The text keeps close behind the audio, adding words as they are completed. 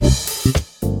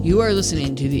You are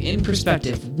listening to the In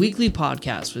Perspective weekly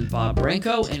podcast with Bob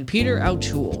Branco and Peter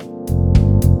O'Toole.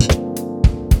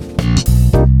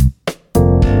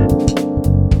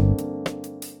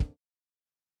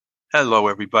 Hello,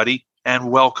 everybody,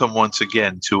 and welcome once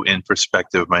again to In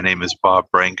Perspective. My name is Bob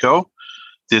Branco.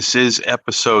 This is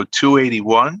episode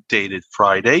 281, dated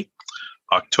Friday,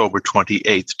 October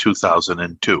 28th,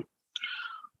 2002.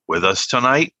 With us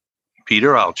tonight,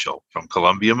 Peter Altschul from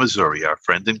Columbia, Missouri, our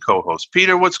friend and co-host.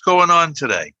 Peter, what's going on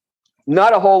today?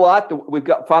 Not a whole lot. We've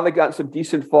finally gotten some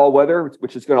decent fall weather,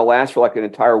 which is going to last for like an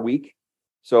entire week.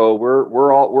 So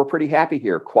we're pretty happy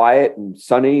here, quiet and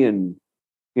sunny, and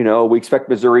we expect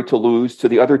Missouri to lose to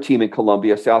the other team in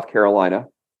Columbia, South Carolina.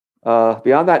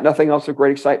 Beyond that, nothing else of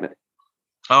great excitement.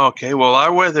 Okay, well,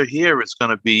 our weather here is going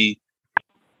to be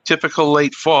typical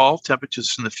late fall,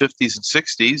 temperatures in the 50s and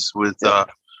 60s with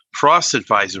frost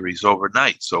advisories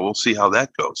overnight. So we'll see how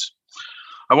that goes.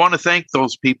 I want to thank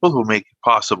those people who make it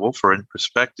possible for In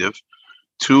Perspective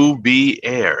to be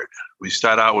aired. We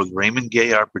start out with Raymond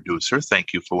Gay, our producer.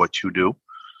 Thank you for what you do.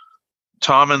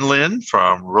 Tom and Lynn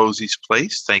from Rosie's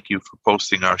Place. Thank you for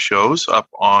posting our shows up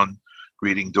on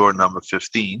Greeting Door number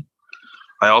 15.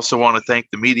 I also want to thank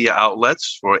the media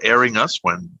outlets for airing us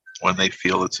when they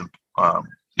feel it's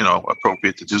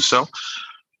appropriate to do so.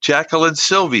 Jacqueline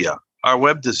Sylvia, our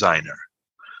web designer.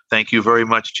 Thank you very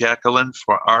much, Jacqueline,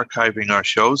 for archiving our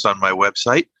shows on my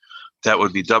website. That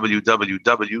would be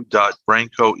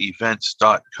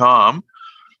www.brancoevents.com.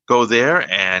 Go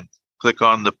there and click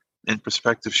on the In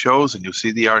Perspective shows, and you'll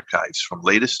see the archives from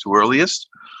latest to earliest.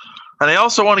 And I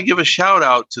also want to give a shout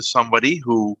out to somebody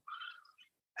who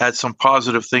had some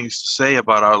positive things to say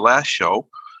about our last show.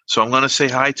 So I'm going to say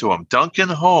hi to him. Duncan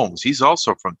Holmes. He's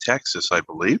also from Texas, I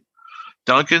believe.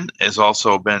 Duncan has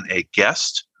also been a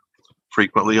guest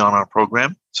frequently on our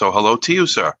program. So hello to you,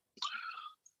 sir.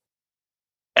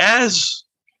 As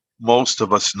most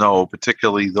of us know,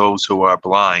 particularly those who are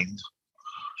blind,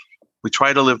 we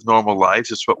try to live normal lives.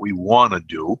 It's what we want to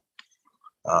do.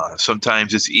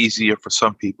 Sometimes it's easier for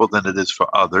some people than it is for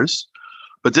others.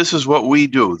 But this is what we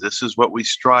do. This is what we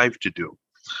strive to do.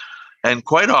 And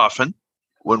quite often,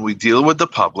 when we deal with the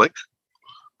public,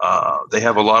 they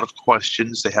have a lot of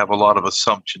questions. They have a lot of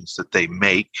assumptions that they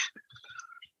make.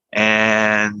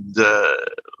 And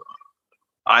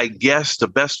I guess the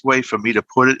best way for me to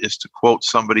put it is to quote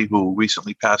somebody who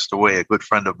recently passed away, a good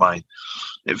friend of mine.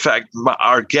 In fact,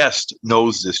 our guest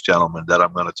knows this gentleman that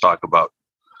I'm going to talk about.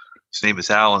 His name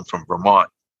is Alan from Vermont.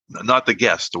 Not the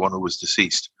guest, the one who was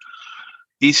deceased.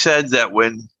 He said that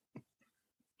when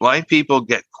blind people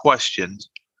get questioned,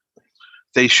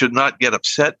 they should not get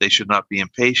upset. They should not be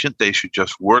impatient. They should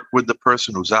just work with the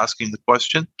person who's asking the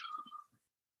question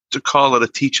to call it a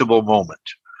teachable moment.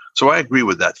 So I agree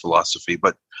with that philosophy,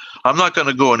 but I'm not going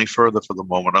to go any further for the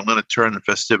moment. I'm going to turn the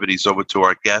festivities over to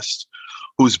our guest,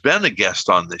 who's been a guest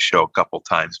on this show a couple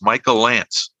times, Michael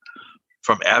Lance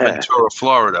from Aventura,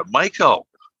 Florida. Michael,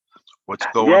 what's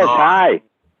going on? Yes, hi.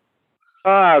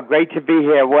 Oh, great to be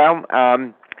here. Well,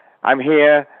 I'm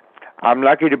here. I'm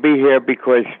lucky to be here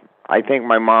because I think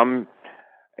my mom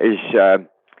is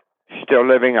still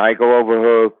living. I go over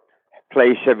her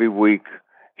place every week.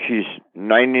 She's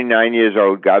 99 years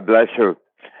old. God bless her.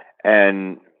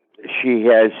 And she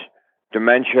has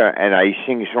dementia, and I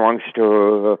sing songs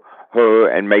to her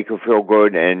and make her feel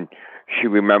good, and she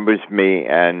remembers me,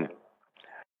 and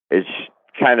it's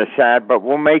kind of sad, but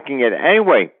we're making it.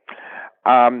 Anyway,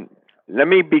 let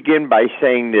me begin by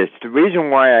saying this. The reason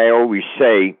why I always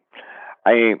say,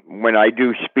 when I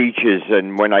do speeches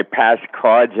and when I pass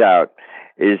cards out,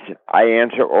 is I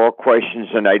answer all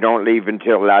questions and I don't leave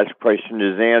until the last question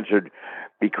is answered,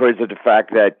 because of the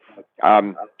fact that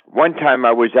one time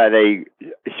I was at a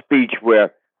speech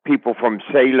where people from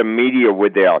Salem Media were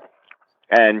there,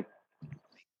 and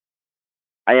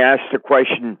I asked a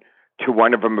question to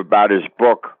one of them about his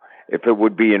book, if it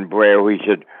would be in Braille. He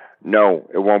said, no,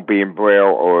 it won't be in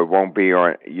Braille, or it won't be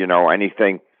on,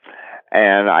 anything.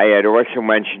 And I had also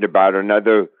mentioned about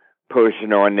another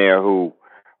person on there who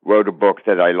wrote a book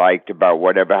that I liked about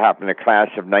whatever happened in the class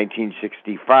of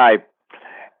 1965.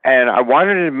 And I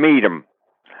wanted to meet him.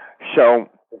 So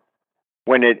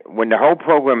when the whole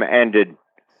program ended,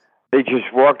 they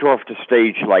just walked off the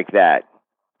stage like that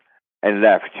and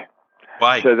left.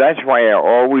 Why? So that's why I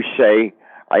always say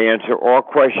I answer all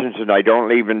questions and I don't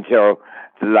leave until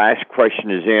the last question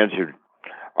is answered.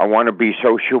 I want to be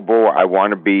sociable. I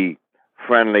want to be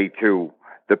friendly to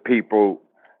the people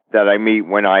that I meet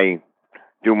when I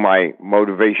do my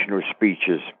motivational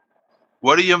speeches.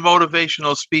 What are your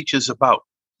motivational speeches about?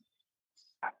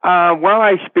 Well,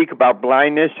 I speak about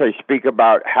blindness. I speak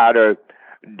about how to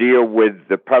deal with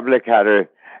the public,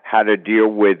 how to deal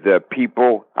with the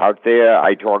people out there.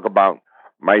 I talk about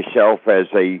myself as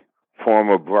a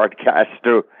former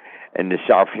broadcaster in the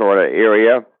South Florida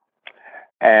area,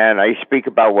 and I speak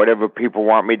about whatever people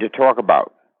want me to talk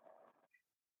about.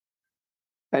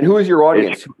 And who is your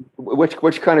audience?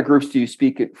 Which kind of groups do you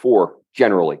speak it for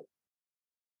generally?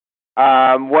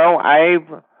 Well,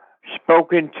 I've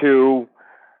spoken to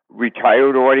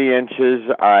retired audiences.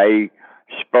 I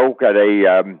spoke at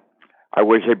I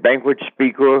was a banquet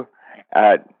speaker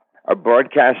at a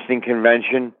broadcasting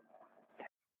convention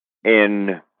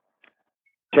in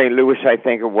St. Louis, I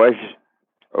think it was,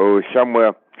 or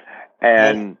somewhere.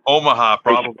 And Omaha,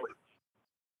 probably.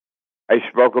 I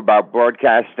spoke about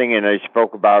broadcasting, and I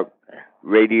spoke about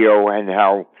radio and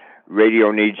how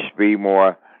radio needs to be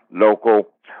more local.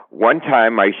 One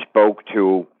time I spoke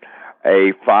to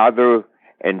a father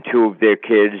and two of their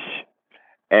kids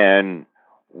and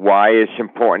why it's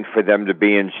important for them to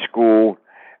be in school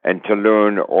and to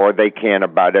learn all they can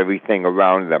about everything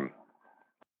around them.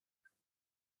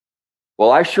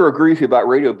 Well, I sure agree with you about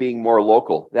radio being more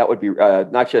local. That would be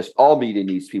not just all media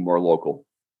needs to be more local.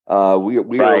 We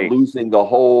Right. are losing the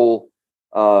whole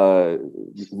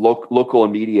local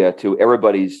media to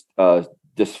everybody's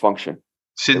dysfunction.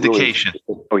 Syndication.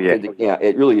 Oh, yeah. Yeah,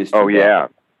 it really is. Oh, yeah.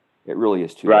 It really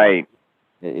is too. Right.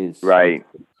 Bad. It is. Right.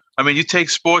 I mean, you take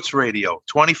sports radio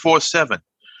 24/7.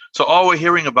 So all we're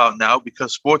hearing about now,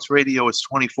 because sports radio is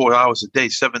 24 hours a day,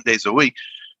 7 days a week,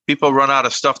 people run out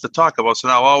of stuff to talk about. So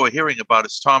now all we're hearing about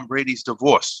is Tom Brady's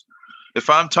divorce. If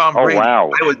I'm Tom Oh, Brady,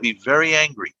 wow. I would be very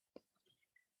angry.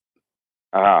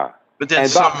 Uh-huh. But then And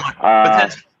some,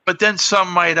 Bob- but then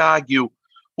some might argue,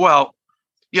 well,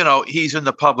 you know, he's in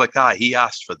the public eye. He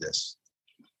asked for this.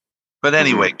 But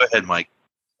anyway, go ahead, Mike.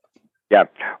 Yeah,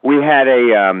 we had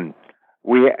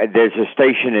there's a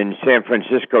station in San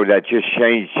Francisco that just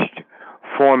changed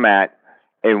format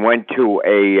and went to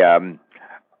a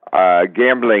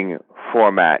gambling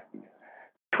format,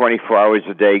 24 hours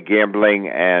a day gambling,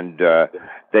 and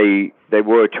they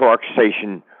were a talk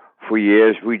station for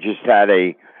years. We just had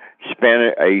a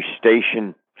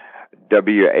station,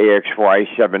 WAXY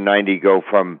 790, go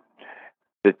from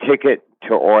the ticket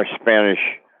to all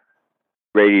Spanish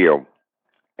radio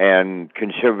and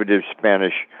conservative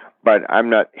Spanish. But I'm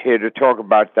not here to talk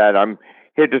about that. I'm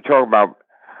here to talk about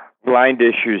blind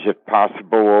issues, if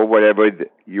possible, or whatever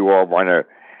you all want to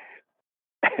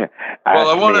ask Well,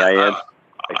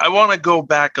 I want to go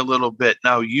back a little bit.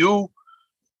 Now, you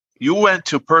went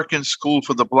to Perkins School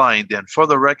for the Blind, and for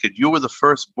the record, you were the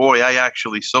first boy I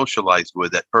actually socialized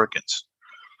with at Perkins.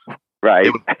 Right.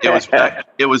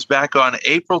 It was back on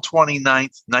April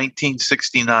 29th,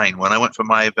 1969, when I went for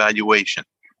my evaluation.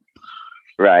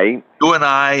 Right. You and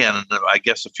I, and I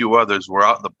guess a few others, were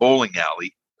out in the bowling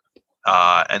alley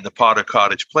and the Potter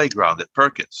Cottage playground at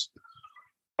Perkins.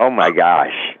 Oh my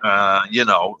gosh.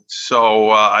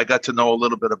 So I got to know a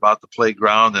little bit about the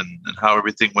playground and how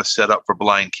everything was set up for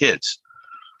blind kids.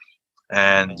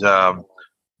 And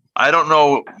I don't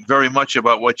know very much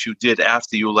about what you did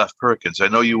after you left Perkins. I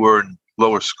know you were in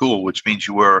lower school, which means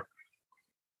you were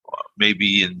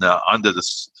maybe in under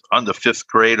fifth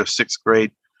grade or sixth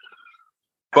grade.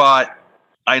 But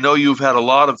I know you've had a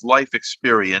lot of life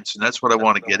experience, and that's what I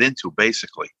want to get into,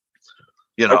 basically.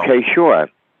 Okay, sure.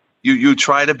 You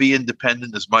try to be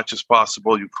independent as much as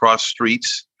possible. You cross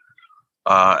streets,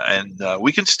 and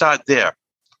we can start there.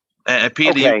 And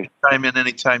Peter, you can chime in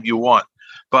anytime you want.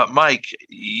 But Mike,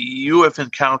 you have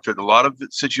encountered a lot of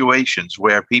situations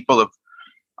where people have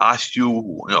asked you,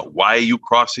 why are you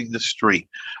crossing the street?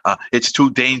 It's too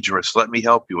dangerous. Let me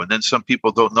help you. And then some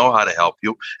people don't know how to help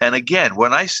you. And again,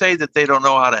 when I say that they don't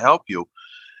know how to help you,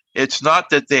 it's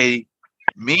not that they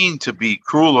mean to be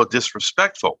cruel or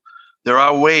disrespectful. There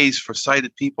are ways for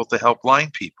sighted people to help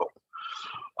blind people.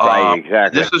 Right,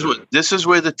 exactly. This is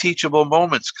where the teachable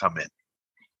moments come in.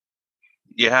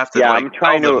 You have to I'm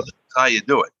trying tell them to how you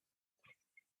do it.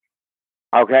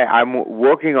 Okay, I'm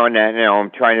working on that now.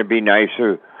 I'm trying to be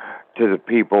nicer to the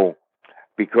people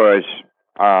because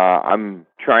I'm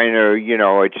trying to,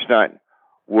 it's not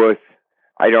worth.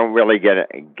 I don't really get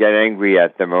angry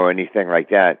at them or anything like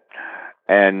that.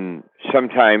 And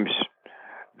sometimes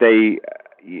they,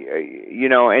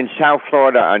 in South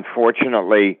Florida,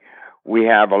 unfortunately, we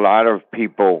have a lot of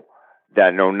people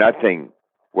that know nothing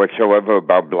whatsoever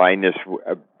about blindness.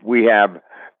 We have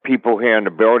people here in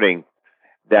the building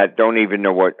that don't even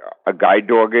know what a guide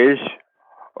dog is,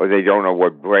 or they don't know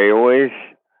what Braille is.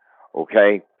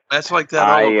 Okay, that's like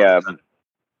that.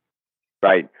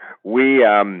 Right. We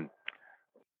have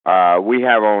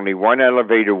only one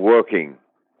elevator working,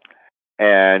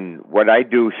 And what I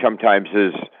do sometimes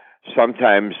is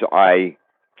I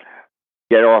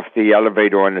get off the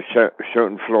elevator on a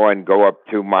certain floor and go up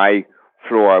to my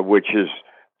floor, which is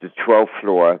the 12th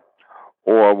floor.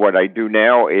 Or what I do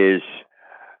now is,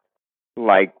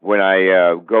 like when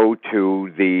I go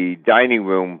to the dining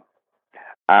room,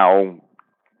 I'll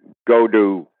go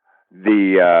to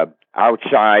the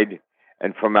outside,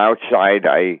 and from outside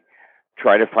I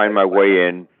try to find my way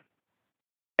in.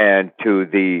 And to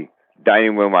the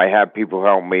dining room, I have people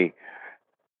help me.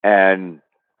 And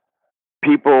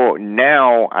people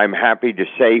now, I'm happy to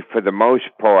say, for the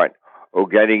most part, are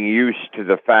getting used to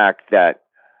the fact that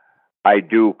I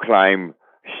do climb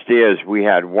stairs. We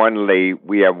have one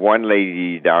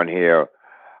lady down here.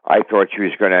 I thought she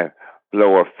was going to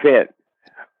blow a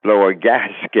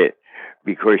gasket,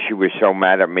 because she was so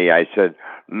mad at me. I said,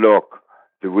 look,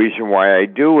 the reason why I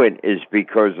do it is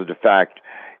because of the fact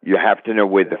you have to know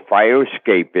where the fire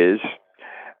escape is.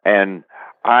 And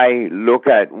I look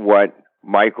at what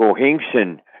Michael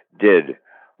Hinkson did.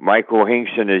 Michael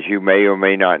Hinkson, as you may or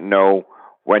may not know,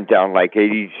 went down like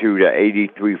 82 to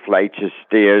 83 flights of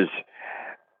stairs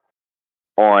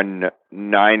on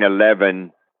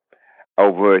 9/11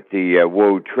 over at the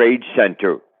World Trade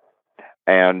Center.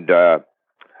 And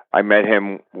I met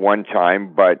him one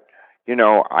time, but,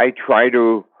 I try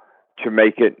to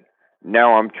make it,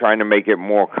 now I'm trying to make it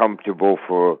more comfortable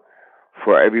for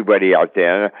everybody out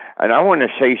there. And I want to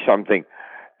say something,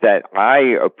 that I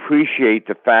appreciate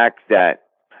the fact that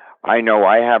I know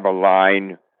I have a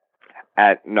line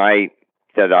at night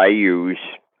that I use.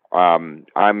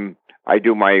 I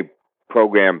do my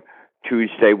program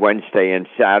Tuesday, Wednesday, and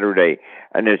Saturday,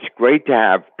 and it's great to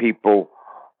have people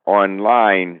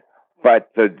online.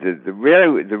 But the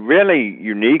really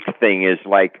unique thing is,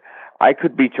 like, I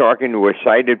could be talking to a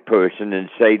sighted person and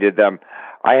say to them,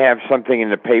 I have something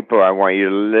in the paper I want you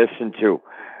to listen to.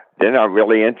 They're not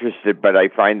really interested, but I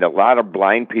find a lot of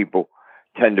blind people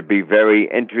tend to be very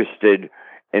interested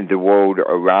in the world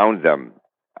around them.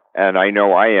 And I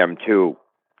know I am too.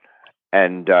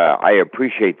 And I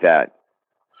appreciate that.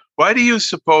 Why do you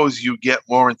suppose you get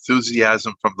more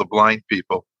enthusiasm from the blind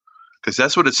people? Because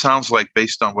that's what it sounds like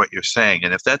based on what you're saying.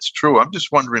 And if that's true, I'm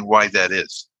just wondering why that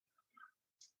is.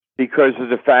 Because of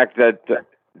the fact that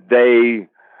they,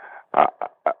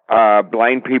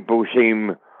 blind people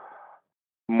seem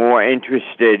more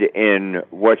interested in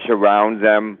what's around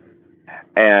them,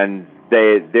 and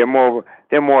they're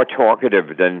more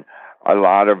talkative than a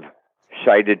lot of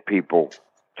sighted people,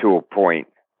 to a point.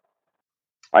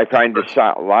 I find a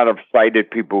lot of sighted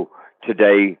people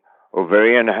today are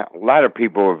a lot of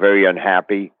people are very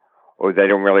unhappy, or they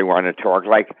don't really want to talk.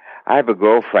 Like, I have a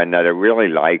girlfriend that I really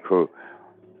like.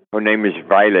 Her name is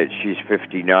Violet. She's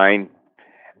 59,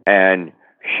 and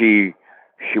she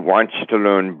wants to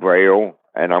learn Braille,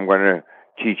 and I'm going to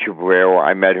teach her Braille.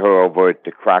 I met her over at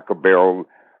the Cracker Barrel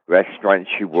restaurant.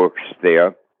 She works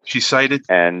there. She's sighted?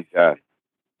 And I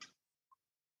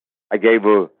gave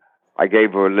her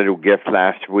a little gift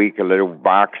last week, a little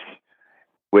box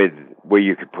where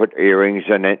you could put earrings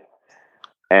in it,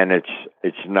 and it's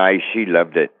nice. She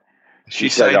loved it. She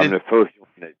said I'm the first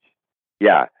one.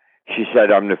 She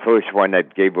said I'm the first one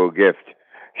that gave her a gift.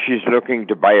 She's looking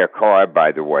to buy a car,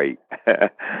 by the way,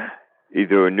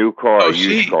 either a new car or a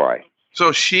used car.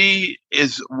 So she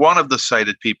is one of the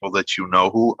sighted people that you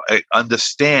know who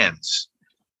understands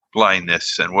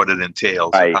blindness and what it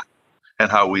entails, right,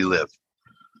 and how we live.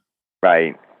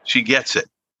 Right. She gets it.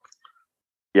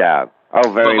 Yeah. Oh,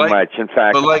 very much. In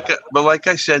fact, but like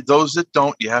I said, those that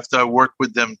don't, you have to work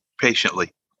with them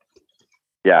patiently.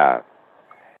 Yeah.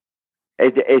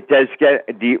 It does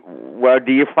get. Do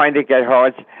you find it get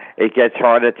hard? It gets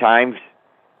hard at times.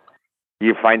 Do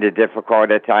you find it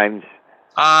difficult at times,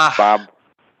 Bob?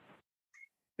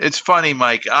 It's funny,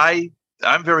 Mike.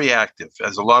 I'm very active,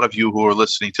 as a lot of you who are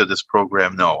listening to this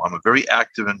program know. I'm a very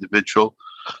active individual.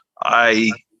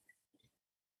 I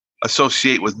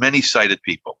associate with many sighted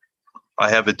people. I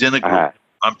have a dinner group.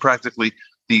 I'm practically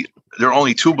there are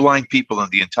only 2 blind people in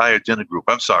the entire dinner group.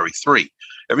 I'm sorry, 3.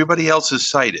 Everybody else is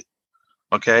sighted.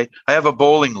 Okay. I have a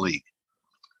bowling league.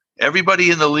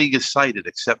 Everybody in the league is sighted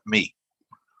except me.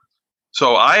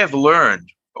 So I have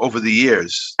learned over the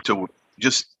years to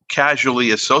just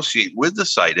casually associate with the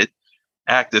sighted,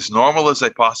 act as normal as I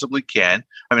possibly can.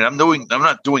 I mean, I'm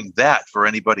not doing that for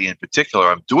anybody in particular.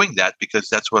 I'm doing that because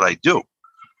that's what I do.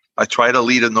 I try to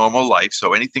lead a normal life.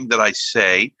 So anything that I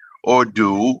say or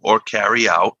do or carry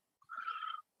out,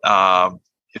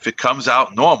 if it comes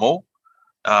out normal,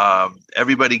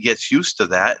 everybody gets used to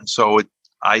that. And so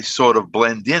I sort of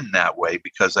blend in that way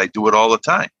because I do it all the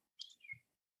time.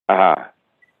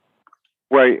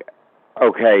 Well,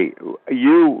 Okay,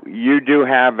 you do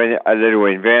have a little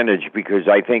advantage because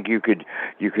I think you could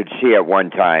see at one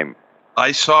time.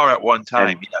 I saw at one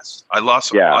time. Yes, I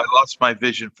lost my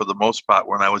vision for the most part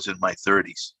when I was in my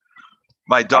 30s.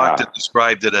 My doctor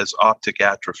described it as optic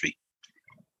atrophy.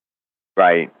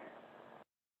 Right.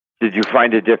 Did you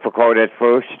find it difficult at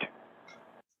first?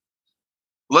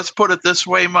 Let's put it this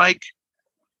way, Mike.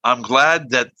 I'm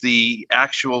glad that the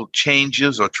actual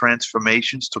changes or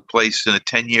transformations took place in a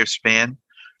 10-year span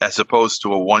as opposed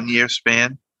to a 1-year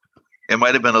span. It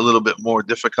might have been a little bit more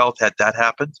difficult had that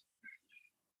happened.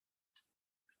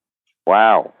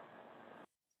 Wow.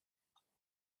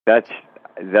 That's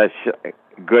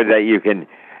good that you can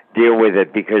deal with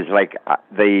it because like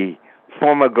the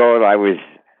former girl I was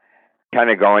kind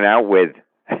of going out with,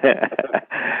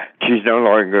 she's no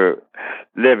longer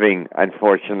living,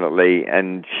 unfortunately,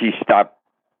 and she stopped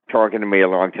talking to me a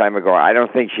long time ago. I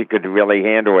don't think she could really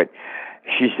handle it.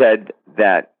 She said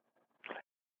that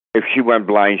if she went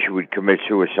blind, she would commit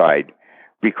suicide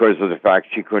because of the fact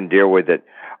she couldn't deal with it.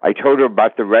 I told her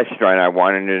about the restaurant I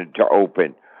wanted it to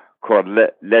open called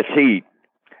Let's Eat,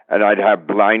 and I'd have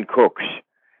blind cooks.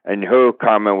 And her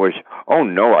comment was, "Oh,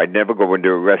 no, I'd never go into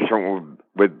a restaurant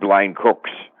with blind cooks."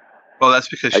 Well, that's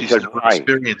because she's never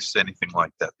experienced anything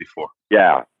like that before.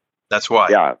 Yeah. That's why.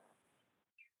 Yeah.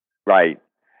 Right.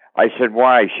 I said,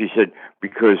 why? She said,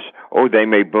 because, they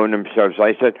may burn themselves.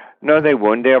 I said, no, they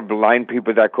wouldn't. They have blind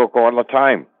people that cook all the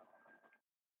time.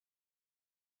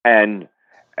 And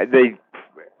the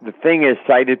thing is,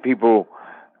 sighted people,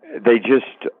 they just,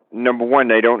 number one,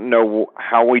 they don't know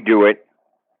how we do it.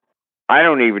 I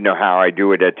don't even know how I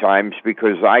do it at times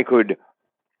because I could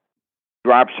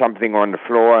drop something on the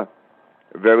floor,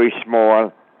 very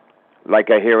small, like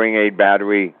a hearing aid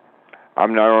battery.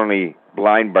 I'm not only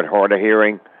blind but hard of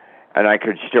hearing, and I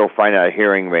could still find a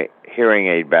hearing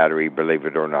aid battery, believe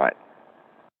it or not.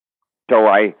 So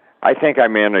I think I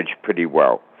manage pretty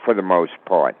well for the most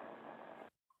part.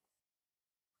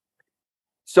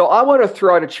 So I want to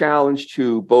throw out a challenge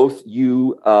to both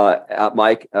you,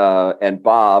 Mike, and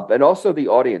Bob, and also the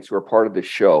audience who are part of this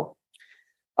show.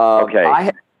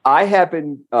 Okay. I have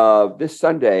been, this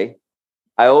Sunday,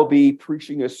 I will be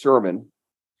preaching a sermon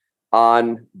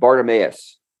on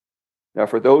Bartimaeus. Now,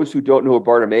 for those who don't know who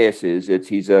Bartimaeus is,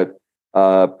 he's a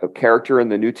character in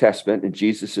the New Testament in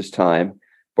Jesus' time.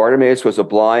 Bartimaeus was a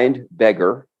blind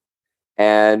beggar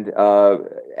and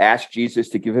asked Jesus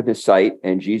to give him his sight,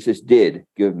 and Jesus did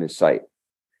give him his sight.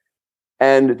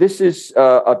 And this is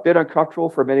a bit uncomfortable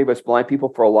for many of us blind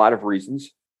people for a lot of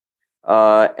reasons.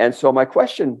 And so my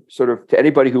question sort of to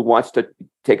anybody who wants to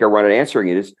take a run at answering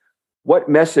it is, what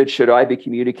message should I be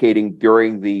communicating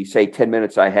during the, say, 10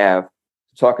 minutes I have to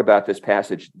talk about this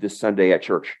passage this Sunday at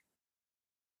church?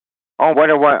 Oh,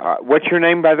 what's your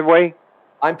name, by the way?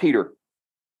 I'm Peter.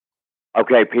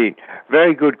 Okay, Pete.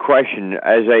 Very good question.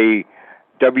 As a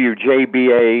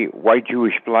WJBA, white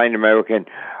Jewish blind American,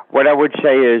 what I would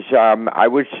say is,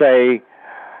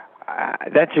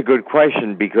 that's a good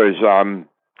question because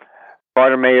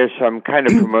Bartimaeus, I'm kind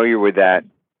of familiar with that.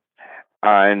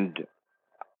 And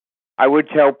I would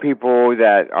tell people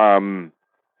that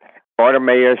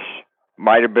Bartimaeus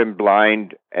might have been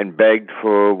blind and begged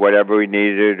for whatever he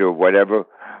needed or whatever,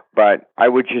 but I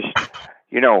would just,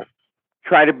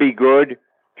 try to be good,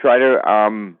 try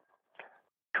to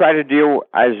deal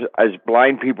as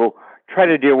blind people, try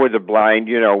to deal with the blind,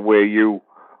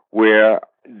 where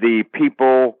the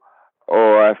people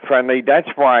are friendly. That's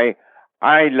why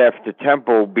I left the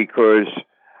temple, because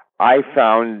I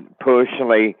found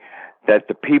personally that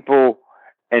the people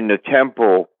in the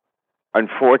temple,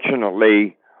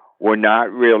 unfortunately, were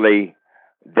not really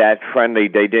that friendly.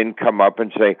 They didn't come up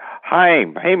and say,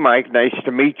 hey, Mike, nice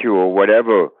to meet you, or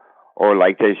whatever. Or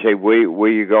like they say, where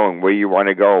you going? Where you want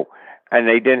to go? And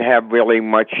they didn't have really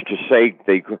much to say.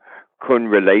 They couldn't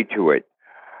relate to it.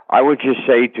 I would just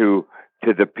say to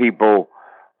the people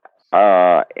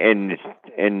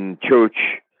in church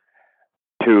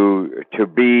to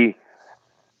be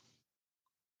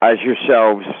as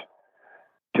yourselves,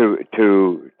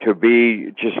 to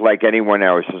be just like anyone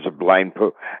else, as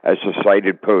a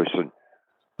sighted person.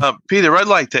 Peter, I'd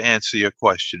like to answer your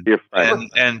question.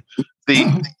 And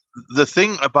the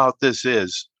thing about this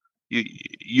is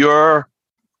you're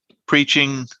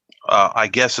preaching, I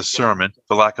guess, a sermon,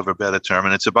 for lack of a better term,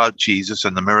 and it's about Jesus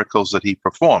and the miracles that he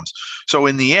performs. So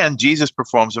in the end, Jesus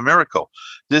performs a miracle.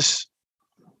 This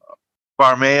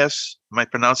Bartimaeus, am I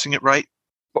pronouncing it right?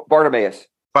 Bartimaeus.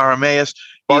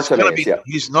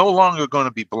 He's no longer going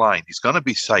to be blind. He's going to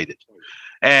be sighted.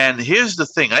 And here's the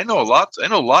thing. I know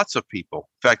lots of people.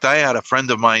 In fact, I had a friend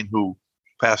of mine who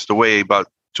passed away about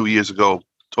 2 years ago,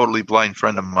 totally blind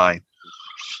friend of mine,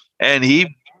 and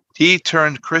he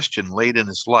turned Christian late in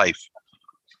his life,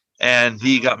 and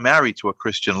he got married to a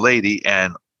Christian lady,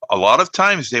 and a lot of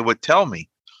times they would tell me,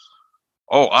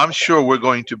 "Oh, I'm sure we're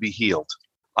going to be healed.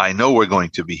 I know we're going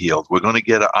to be healed. I'm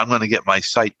going to get my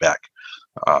sight back."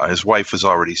 His wife was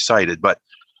already sighted, but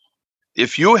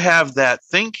if you have that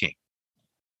thinking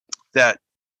that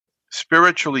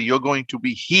spiritually you're going to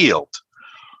be healed,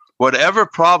 whatever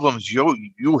problems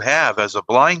you have as a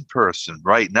blind person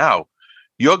right now,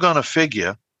 you're going to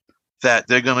figure that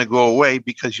they're going to go away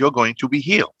because you're going to be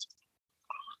healed.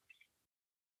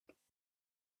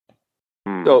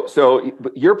 So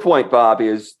your point, Bob,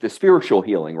 is the spiritual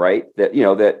healing, right? That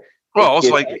that. Well,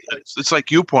 it's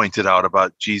like you pointed out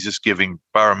about Jesus giving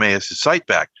Bartimaeus his sight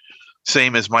back.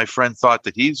 Same as my friend thought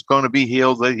that he's going to be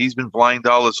healed. That he's been blind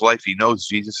all his life. He knows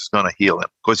Jesus is going to heal him.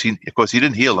 Of course, he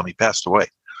didn't heal him. He passed away.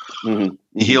 Mm-hmm.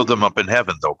 He healed him up in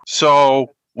heaven, though.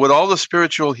 So with all the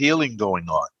spiritual healing going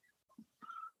on,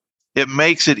 it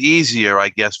makes it easier, I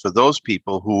guess, for those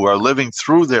people who are living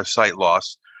through their sight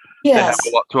loss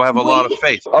to have a lot of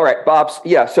faith. All right, Bob.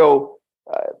 Yeah. So,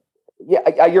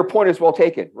 your point is well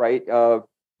taken, right?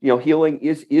 Healing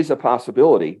is a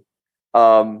possibility.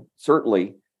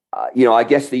 Certainly. I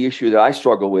guess the issue that I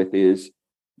struggle with is,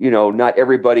 not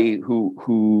everybody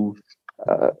who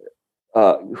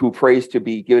prays to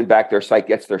be given back their sight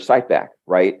gets their sight back,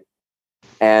 right?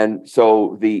 And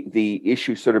so the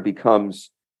issue sort of becomes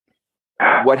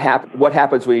what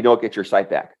happens when you don't get your sight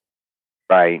back,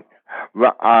 right?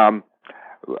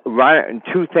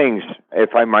 Two things,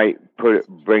 if I might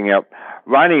bring up.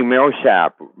 Ronnie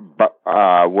Millsap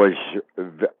was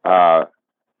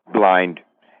blind.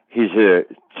 He's a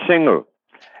singer,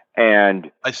 and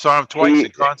I saw him twice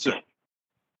in concert.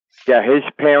 Yeah, his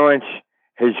parents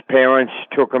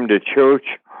took him to church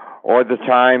all the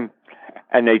time,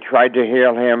 and they tried to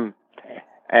heal him,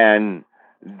 and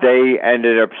they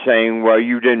ended up saying, "Well,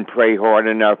 you didn't pray hard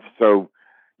enough, so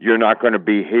you're not going to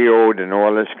be healed," and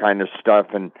all this kind of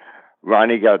stuff. And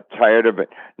Ronnie got tired of it.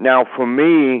 Now, for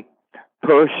me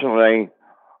personally,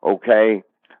 okay,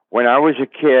 when I was a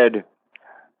kid,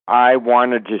 I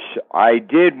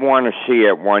did want to see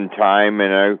it one time,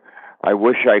 and I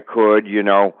wish I could,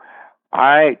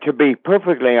 to be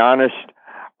perfectly honest,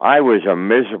 I was a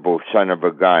miserable son of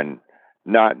a gun,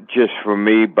 not just for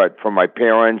me, but for my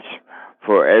parents,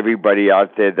 for everybody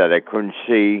out there that I couldn't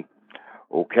see,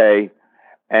 okay?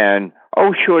 And,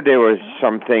 sure, there were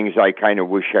some things I kind of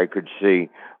wish I could see,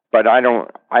 but I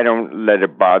don't let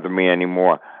it bother me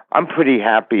anymore. I'm pretty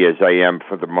happy as I am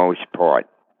for the most part.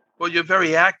 Well, you're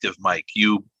very active, Mike.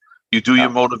 You do your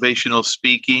motivational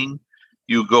speaking.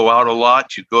 You go out a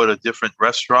lot. You go to different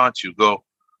restaurants. You go.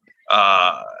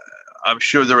 I'm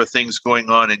sure there are things going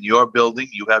on in your building.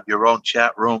 You have your own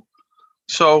chat room.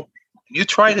 So you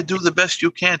try to do the best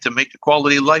you can to make a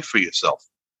quality life for yourself.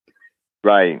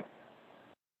 Right.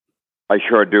 I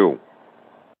sure do.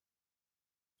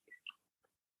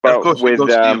 But of course,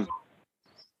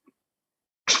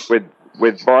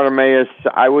 with Bartimaeus,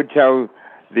 I would tell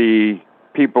the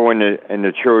people in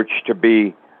the church to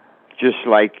be just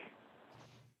like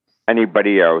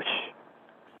anybody else.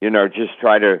 Just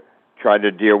try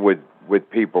to deal with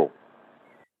people.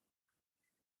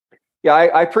 Yeah,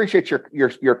 I appreciate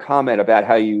your comment about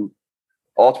how you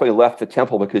ultimately left the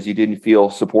temple because you didn't feel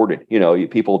supported.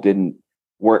 People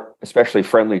weren't especially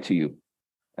friendly to you,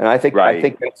 and I think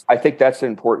that's an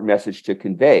important message to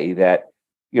convey. That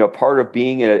part of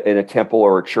being in a temple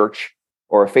or a church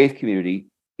or a faith community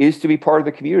is to be part of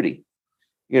the community.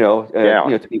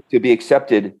 To be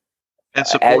accepted and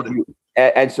supported.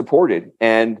 And supported.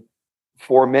 And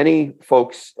for many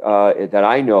folks that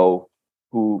I know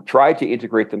who tried to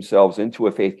integrate themselves into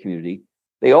a faith community,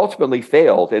 they ultimately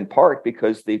failed in part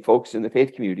because the folks in the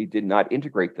faith community did not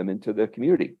integrate them into the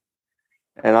community.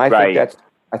 And I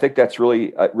think that's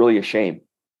really a shame.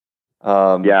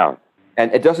 And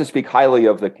it doesn't speak highly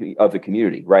of the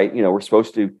community, right? We're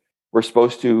supposed to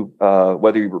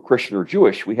whether you were Christian or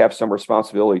Jewish, we have some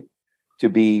responsibility to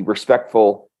be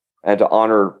respectful and to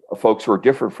honor folks who are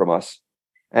different from us.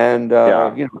 And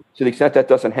to the extent that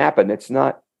doesn't happen,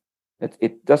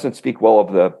 it doesn't speak well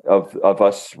of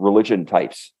us religion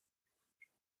types.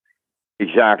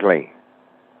 Exactly.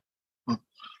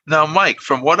 Now, Mike,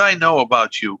 from what I know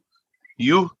about you,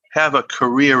 you have a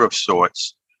career of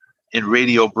sorts in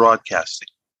radio broadcasting.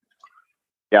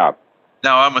 Yeah.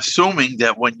 Now, I'm assuming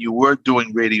that when you were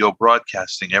doing radio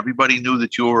broadcasting, everybody knew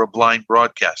that you were a blind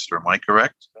broadcaster. Am I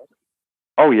correct?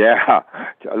 Oh, yeah.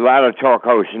 A lot of talk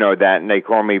hosts know that, and they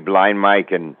call me Blind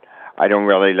Mike, and I don't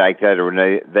really like that,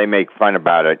 or they make fun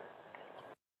about it.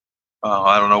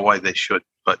 I don't know why they should.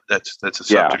 but that's a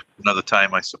subject for another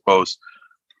time, I suppose.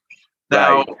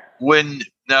 Now,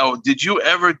 did you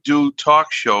ever do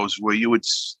talk shows where you would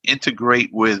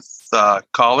integrate with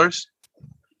callers?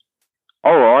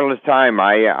 Oh, all the time.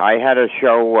 I had a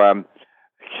show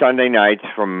Sunday nights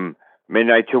from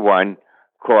midnight to 1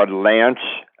 called Lance,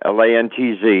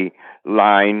 Lantz,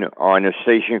 Line on a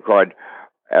station called,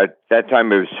 at that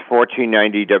time it was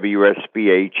 1490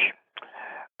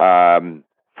 WSBH,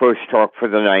 First Talk for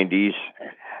the 90s.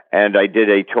 And I did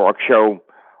a talk show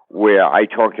where I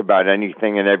talked about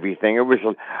anything and everything. It was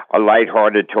a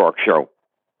lighthearted talk show.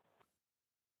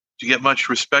 Did you get much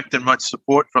respect and much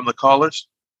support from the callers?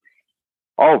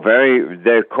 Oh,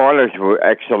 the callers were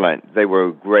excellent. They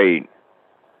were great.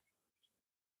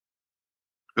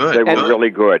 Good. They were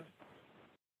really good.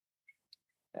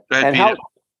 And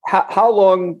how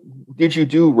long did you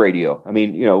do radio? I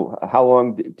mean, how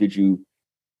long did you,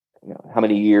 how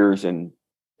many years, and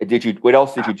what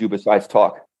else did you do besides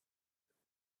talk?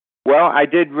 Well, I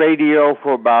did radio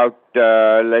for about,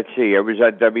 I was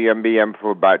at WMBM for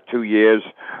about 2 years.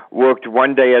 Worked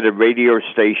one day at a radio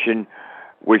station,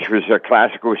 which was a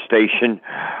classical station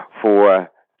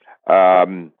for, it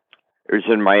was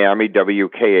in Miami,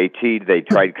 WKAT. They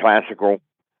tried classical.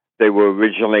 They were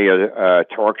originally a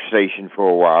talk station for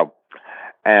a while.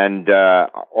 And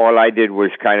all I did was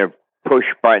kind of push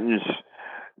buttons.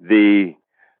 I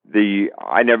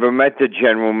never met the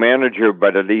general manager,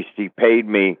 but at least he paid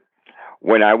me.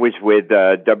 When I was with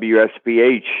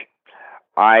WSBH,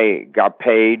 I got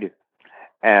paid,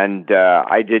 and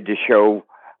I did the show.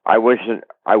 I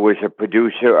was a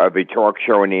producer of a talk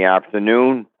show in the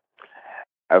afternoon,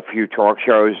 a few talk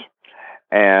shows,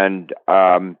 and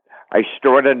I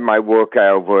started my work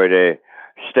over at a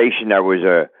station that was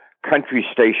a country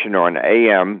station on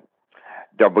AM,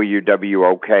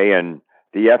 WWOK, and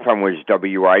the FM was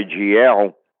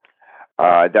WIGL.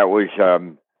 That was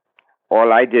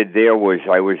all I did there was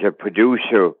I was a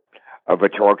producer of a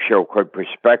talk show called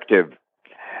Perspective.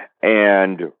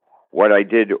 And what I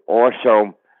did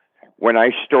also, when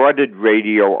I started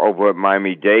radio over at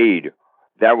Miami-Dade,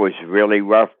 that was really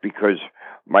rough because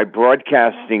my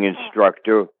broadcasting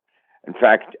instructor, in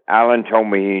fact, Alan told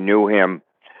me he knew him,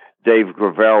 Dave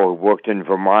Gravel, who worked in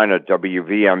Vermont at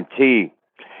WVMT,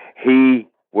 he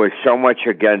was so much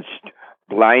against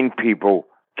blind people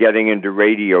getting into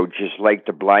radio, just like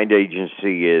the blind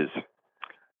agency is.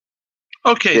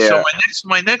 Okay, so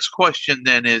my next question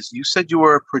then is, you said you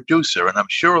were a producer, and I'm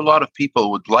sure a lot of people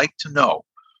would like to know,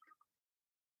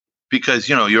 because,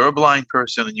 you're a blind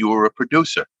person and you were a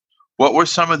producer. What were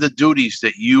some of the duties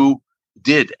that you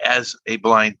did as a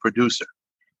blind producer?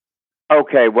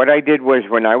 Okay, what I did was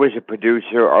when I was a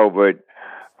producer over at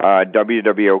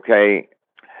WWOK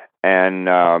and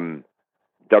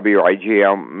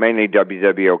WIGL, mainly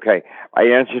WWOK, I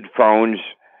answered phones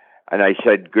and I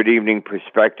said, "Good evening,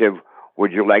 Perspective.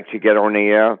 Would you like to get on the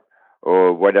air?"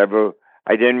 or whatever.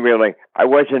 I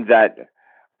wasn't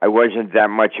that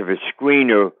much of a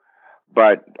screener,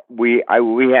 but we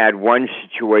had one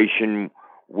situation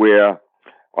where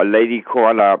a lady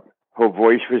called up. Her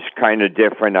voice was kind of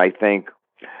different, I think.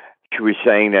 She was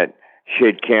saying that she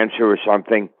had cancer or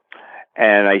something.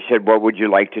 And I said, "What would you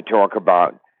like to talk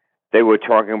about?" They were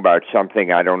talking about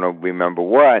something, I don't remember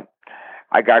what.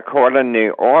 I got called in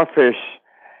the office,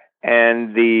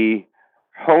 and the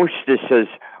hostess says,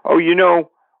 "Oh,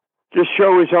 the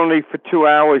show is only for 2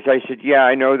 hours." I said, "Yeah,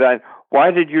 I know that.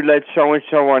 Why did you let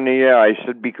so-and-so on the air?" I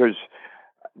said, "Because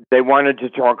they wanted to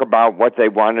talk about what they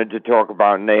wanted to talk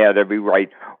about, and they had every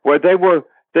right." Well,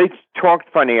 they talked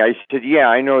funny. I said, "Yeah,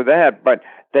 I know that, but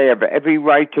they have every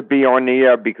right to be on the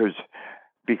air because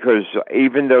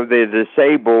even though they're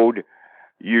disabled,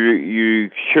 you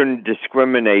shouldn't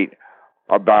discriminate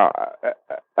about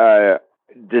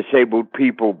disabled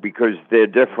people because they're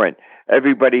different.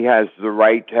 Everybody has the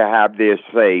right to have their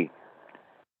say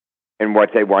in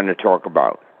what they want to talk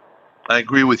about." I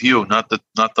agree with you, not the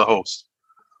host.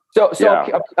 So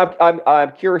Yeah.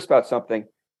 I'm curious about something.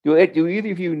 Do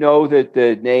either of you know that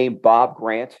the name Bob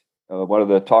Grant, one of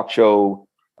the talk show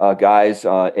guys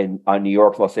on New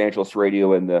York, Los Angeles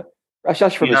radio, and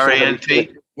that's from the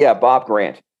 70s. Yeah, Bob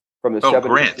Grant from the 70s.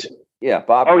 Grant. Yeah,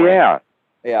 Bob. Oh, Grant.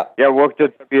 yeah. Yeah, worked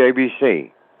at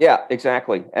WABC. Yeah,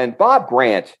 exactly. And Bob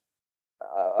Grant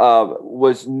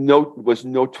was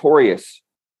notorious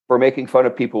for making fun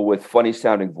of people with funny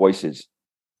sounding voices.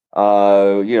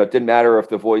 It didn't matter if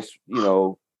the voice,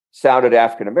 sounded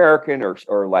African American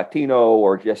or Latino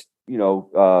or just,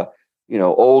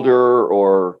 older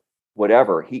or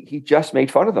whatever. He just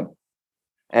made fun of them.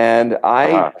 And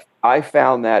I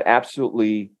found that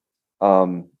absolutely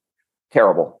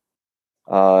terrible.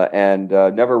 and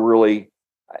never really,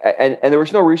 and there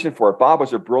was no reason for it. Bob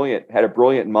had a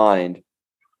brilliant mind,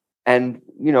 and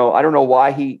I don't know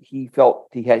why he felt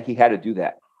he had to do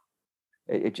that.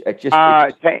 It just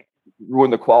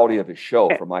ruined the quality of his show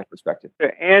from my perspective.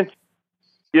 And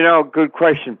good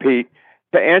question, Pete.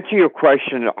 To answer your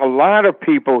question, a lot of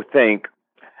people think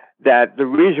that the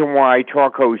reason why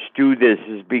talk hosts do this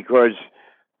is because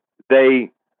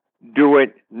they do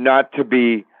it not to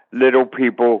be little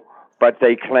people, but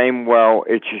they claim, well,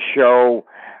 it's a show,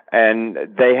 and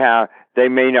they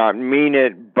may not mean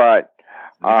it, but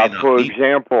for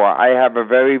example, I have a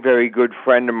very, very good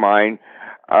friend of mine,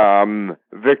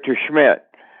 Victor Schmidt,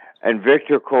 and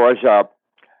Victor calls up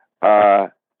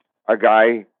a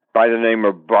guy by the name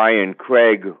of Brian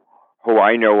Craig, who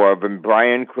I know of, and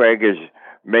Brian Craig has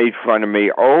made fun of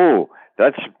me. Oh,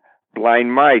 that's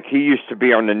Blind Mike. He used to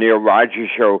be on the Neil Rogers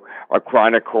show, a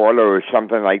chronic caller or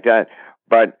something like that.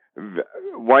 But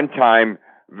one time,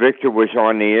 Victor was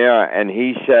on the air, and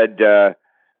he said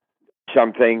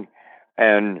something,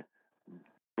 and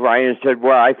Brian said,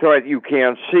 well, I thought you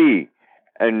can't see.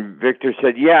 And Victor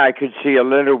said, yeah, I could see a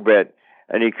little bit,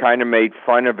 and he kind of made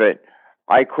fun of it.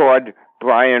 I called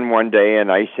Brian one day,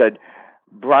 and I said,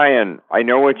 Brian, I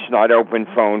know it's not Open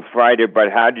Phone Friday,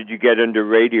 but how did you get into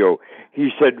radio?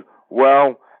 He said,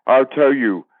 well, I'll tell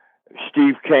you.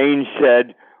 Steve Kane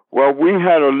said, well, we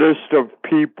had a list of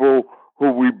people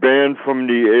who we banned from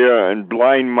the air, and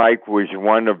Blind Mike was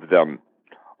one of them.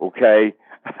 Okay?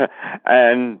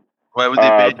 And why would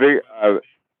they ban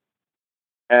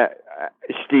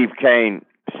Steve Kane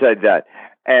said that.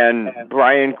 And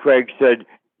Brian Craig said,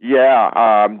 yeah,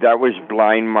 that was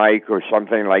Blind Mike or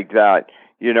something like that.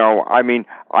 I mean,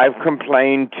 I've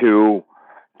complained to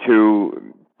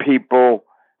people,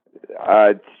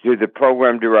 to the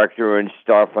program director and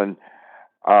stuff, and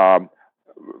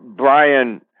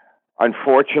Brian,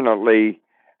 unfortunately,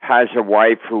 has a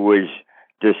wife who is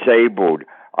disabled.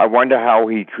 I wonder how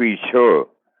he treats her.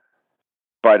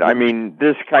 But I mean,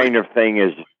 this kind of thing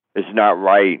is not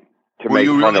right to make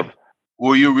fun of.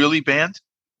 Were you really banned?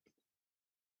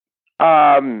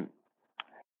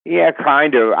 Yeah,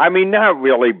 kind of. I mean, not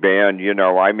really banned,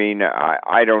 I mean,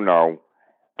 I don't know.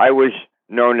 I was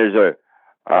known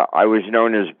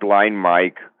as Blind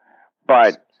Mike,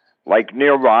 but like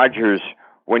Neil Rogers,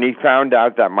 when he found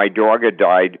out that my dog had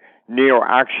died, Neil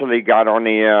actually got on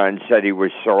the air and said he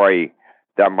was sorry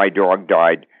that my dog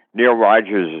died. Neil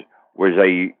Rogers was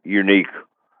a unique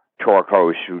talk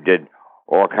host who did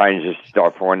all kinds of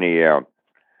stuff on the air.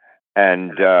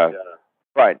 And,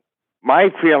 but my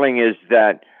feeling is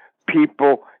that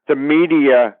the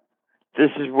media,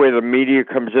 this is where the media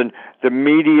comes in. The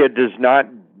media does not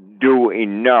do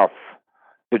enough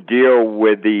to deal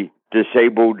with the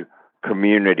disabled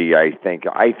community, I think.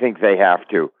 I think they have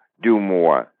to do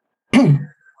more.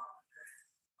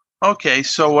 Okay,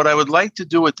 so what I would like to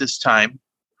do at this time,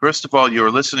 first of all,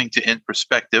 you're listening to In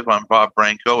Perspective. I'm Bob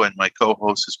Branco, and my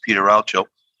co-host is Peter Alchil.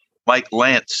 Mike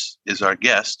Lance is our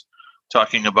guest,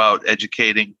 talking about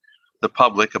educating the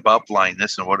public about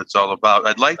blindness and what it's all about.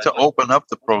 I'd like to open up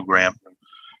the program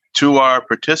to our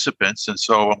participants, and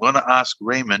so I'm going to ask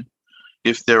Raymond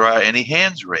if there are any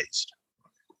hands raised.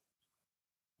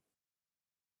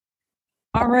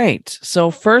 All right. So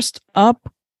first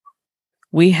up,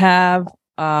 we have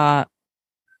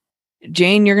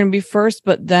Jane, you're going to be first,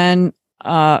 but then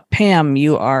Pam,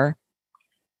 you are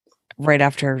right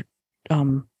after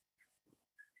Jane.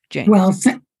 Well,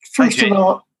 first of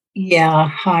all,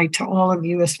 hi to all of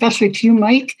you, especially to you,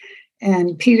 Mike,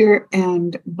 and Peter,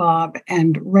 and Bob,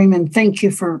 and Raymond. Thank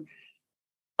you for,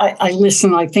 I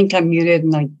listen, I think I'm muted,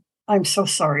 and I'm so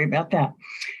sorry about that.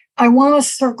 I want to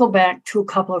circle back to a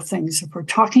couple of things. If we're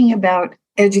talking about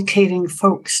educating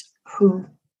folks who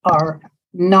are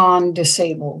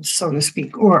non-disabled, so to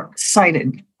speak, or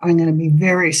sighted, I'm going to be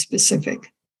very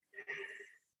specific.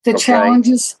 The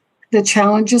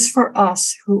challenges for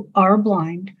us who are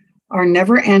blind are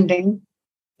never ending.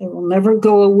 They will never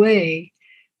go away,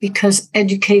 because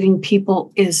educating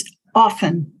people is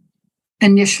often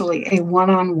initially a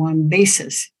one-on-one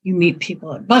basis. You meet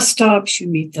people at bus stops, you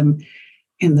meet them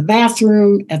in the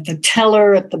bathroom, at the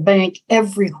teller, at the bank,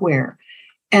 everywhere.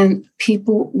 And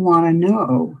people want to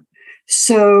know.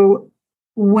 So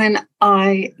when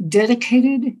I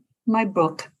dedicated my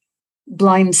book,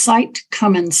 Blind Sight,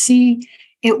 Come and See,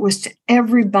 it was to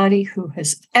everybody who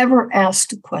has ever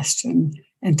asked a question,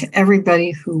 and to everybody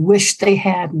who wished they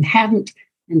had and hadn't,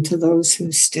 and to those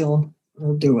who still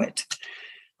will do it.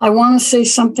 I want to say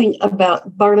something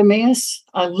about Bartimaeus.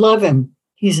 I love him.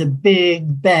 He's a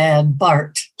big, bad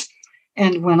Bart.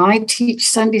 And when I teach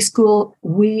Sunday school,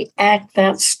 we act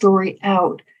that story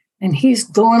out. And he's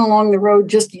going along the road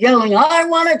just yelling, I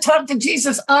want to talk to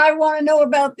Jesus. I want to know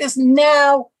about this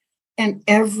now. And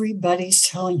everybody's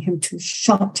telling him to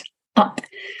shut up.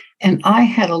 And I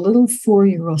had a little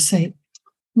 4-year-old say,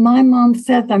 my mom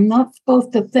said I'm not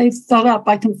supposed to say shut up.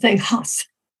 I can say hush,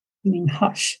 meaning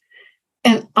hush.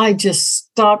 And I just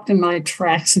stopped in my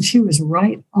tracks, and she was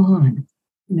right on,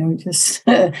 just,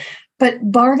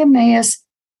 but Bartimaeus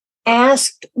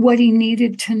asked what he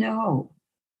needed to know.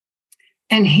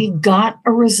 And he got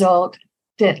a result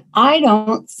that I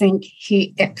don't think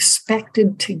he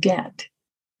expected to get.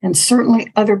 And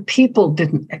certainly other people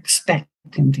didn't expect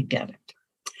him to get it.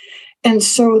 And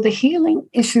so the healing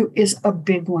issue is a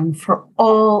big one for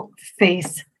all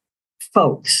faith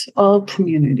folks, all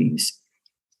communities.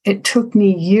 It took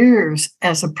me years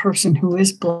as a person who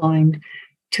is blind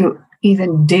to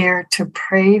even dare to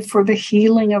pray for the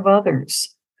healing of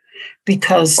others,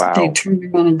 because they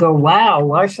turn around and go, wow,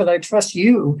 why should I trust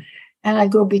you? And I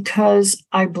go, because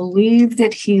I believe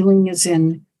that healing is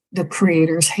in the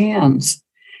Creator's hands.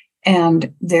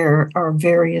 And there are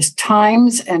various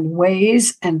times and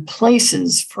ways and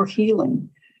places for healing.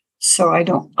 So I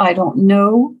don't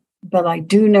know, but I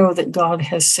do know that God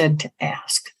has said to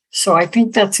ask. So I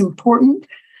think that's important.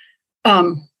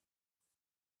 That's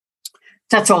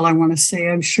all I want to say.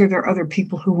 I'm sure there are other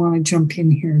people who want to jump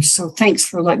in here. So thanks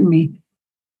for letting me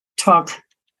talk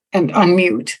and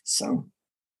unmute. So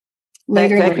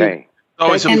later. Thank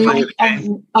Always a and pleasure.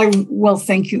 Mike,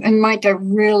 thank you. And Mike, I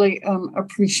really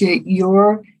appreciate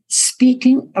your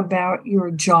speaking about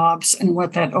your jobs and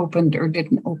what that opened or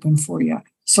didn't open for you.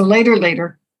 So later.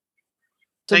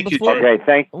 So Thank you, before Jay. Okay,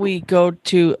 thank we go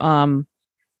to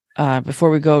before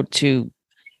we go to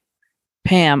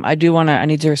Pam, I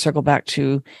need to circle back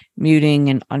to muting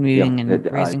and unmuting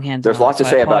and raising hands. There's lots to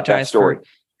say about that story.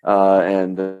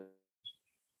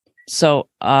 So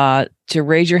to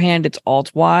raise your hand, it's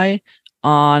Alt-Y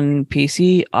on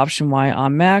PC, Option Y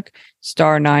on Mac,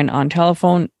 *9 on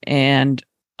telephone, and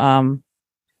under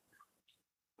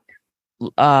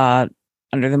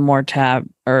the More tab,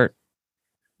 under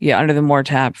the More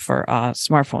tab for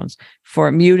smartphones.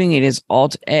 For muting, it is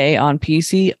Alt-A on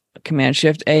PC,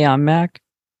 Command-Shift-A on Mac,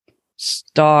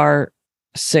 *6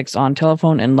 on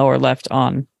telephone, and lower left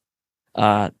on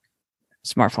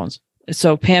smartphones.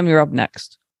 So Pam, you're up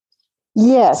next.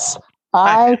 Yes,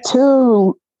 I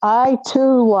too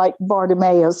like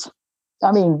Bartimaeus.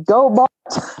 I mean, go Bart.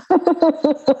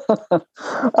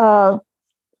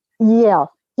 Yeah,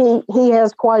 he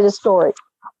has quite a story.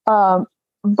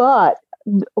 But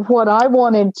what I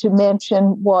wanted to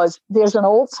mention was there's an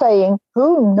old saying,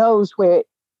 who knows where it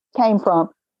came from?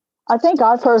 I think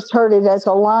I first heard it as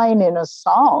a line in a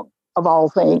song, of all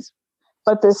things.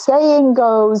 But the saying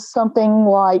goes something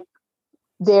like,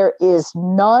 there is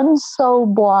none so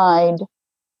blind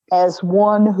as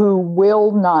one who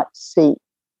will not see.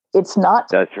 It's not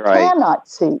That's right. Cannot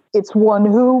see. It's one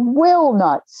who will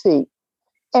not see.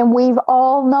 And we've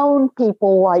all known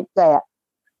people like that.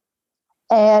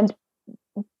 And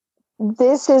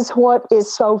this is what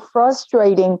is so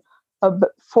frustrating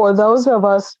for those of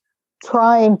us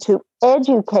trying to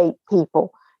educate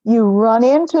people. You run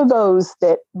into those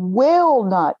that will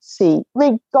not see,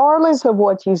 regardless of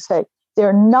what you say.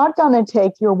 They're not going to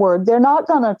take your word. They're not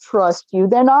going to trust you.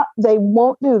 They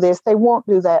won't do this. They won't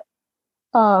do that.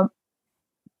 A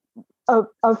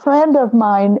friend of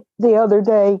mine the other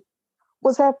day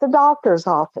was at the doctor's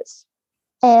office,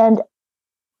 and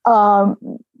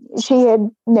she had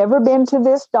never been to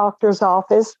this doctor's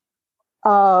office.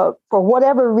 For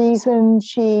whatever reason,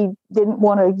 she didn't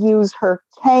want to use her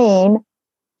cane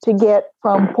to get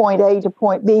from point A to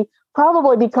point B,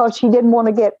 probably because she didn't want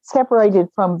to get separated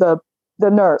from the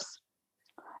nurse.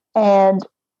 And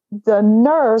the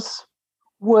nurse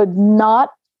would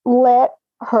not let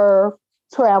her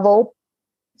travel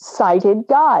sighted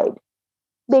guide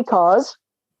because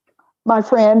my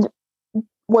friend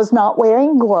was not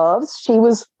wearing gloves. She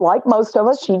was like most of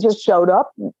us. She just showed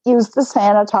up, used the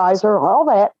sanitizer, all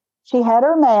that. She had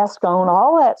her mask on,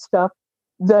 all that stuff.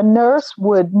 The nurse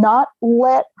would not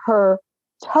let her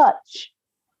touch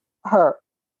her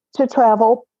to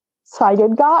travel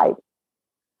sighted guide.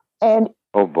 And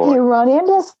you run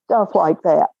into stuff like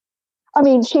that. I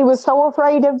mean, she was so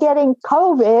afraid of getting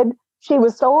COVID. She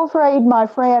was so afraid my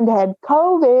friend had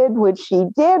COVID, which she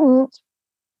didn't.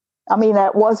 I mean,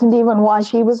 that wasn't even why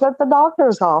she was at the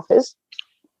doctor's office.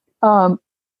 And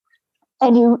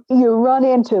you run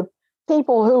into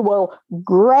people who will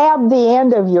grab the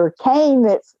end of your cane,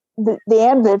 that's the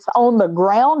end that's on the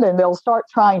ground, and they'll start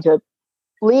trying to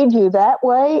lead you that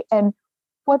way. And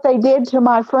what they did to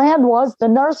my friend was the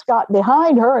nurse got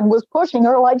behind her and was pushing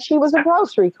her like she was a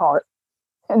grocery cart.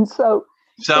 And so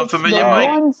Sound it's familiar, the Mike?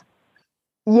 ones,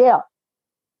 yeah.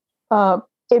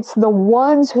 It's the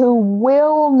ones who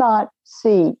will not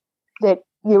see that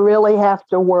you really have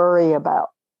to worry about.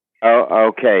 Oh,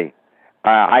 okay.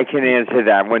 I can answer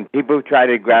that. When people try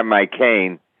to grab my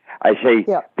cane, I say,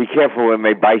 "Be careful, it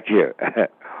may bite you."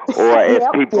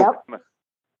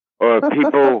 Or if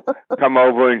people come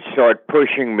over and start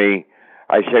pushing me,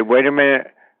 I say, "Wait a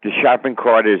minute, the shopping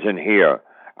cart isn't here."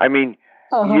 I mean,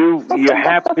 you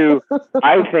have to.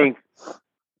 I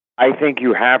think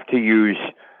you have to use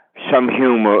some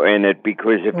humor in it,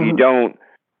 because if you don't,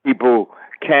 people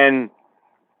can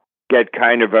get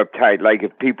kind of uptight. Like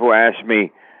if people ask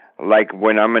me, like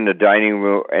when I'm in the dining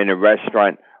room in a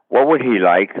restaurant, what would he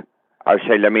like? I'll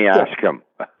say, let me ask him.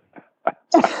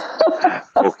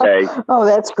 Okay. Oh,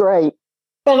 that's great.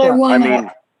 But I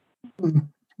want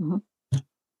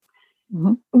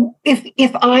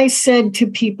if I said to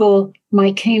people,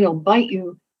 my cane will bite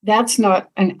you, that's not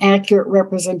an accurate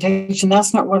representation.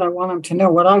 That's not what I want them to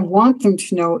know. What I want them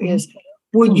to know is,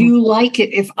 would you like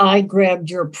it if I grabbed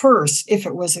your purse, if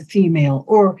it was a female,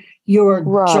 or your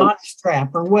jock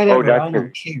strap or whatever? I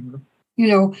don't care. You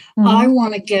know, I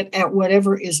want to get at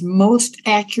whatever is most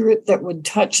accurate that would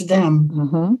touch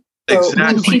them. So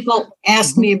when people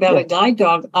ask me about a guide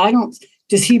dog,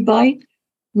 does he bite?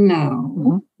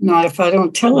 No, not if I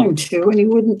don't tell him to, and he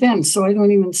wouldn't then. So I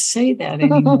don't even say that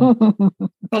anymore.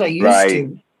 But I used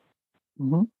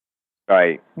to.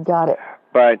 Right. Got it.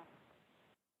 But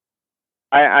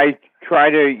I try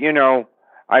to, you know,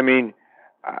 I mean,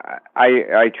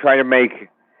 I try to make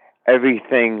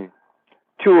everything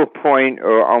to a point,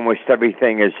 or almost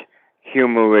everything, as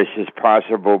humorous as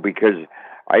possible, because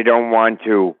I don't want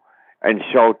to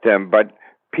insult them. But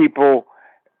people,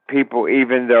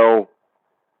 even though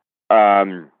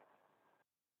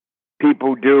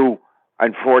people do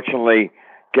unfortunately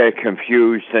get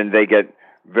confused, and they get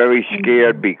very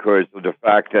scared because of the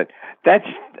fact that's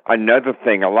another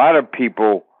thing. A lot of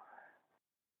people,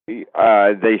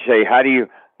 they say, how do you,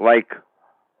 like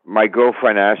my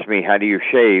girlfriend asked me, how do you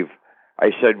shave?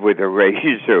 I said, with a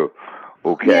razor.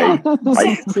 Okay. Yeah,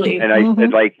 exactly. And I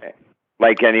said,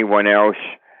 like anyone else.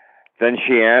 Then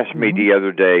she asked me the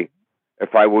other day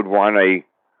if I would want a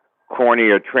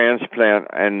cornea transplant,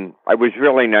 and I was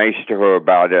really nice to her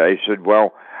about it. I said,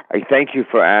 well, I thank you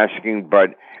for asking,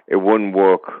 but it wouldn't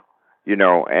work, you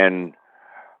know.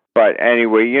 But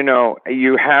anyway, you know,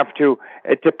 you have to,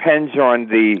 it depends on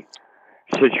the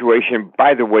situation.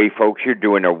 By the way, folks, you're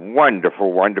doing a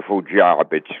wonderful, wonderful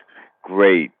job. It's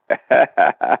great.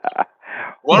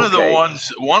 One of the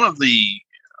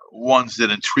ones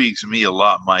that intrigues me a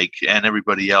lot, Mike, and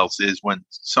everybody else, is when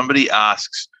somebody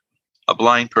asks a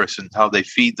blind person how they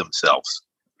feed themselves.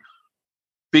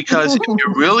 Because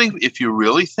if you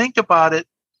really think about it,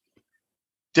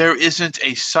 there isn't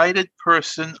a sighted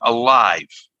person alive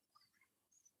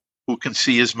who can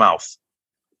see his mouth.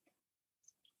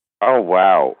 Oh,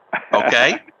 wow.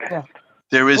 Okay? Yeah.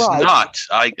 There is not.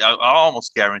 I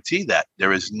almost guarantee that.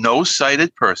 There is no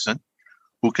sighted person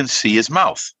who can see his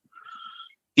mouth.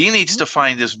 He needs to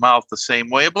find his mouth the same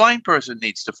way a blind person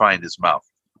needs to find his mouth,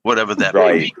 whatever that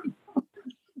may be.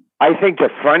 I think the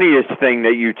funniest thing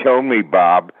that you told me,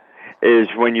 Bob, is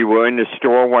when you were in the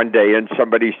store one day and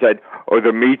somebody said, oh,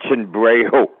 the meat's in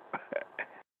Braille.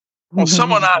 Well,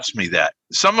 someone asked me that.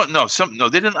 No,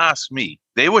 they didn't ask me.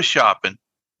 They were shopping,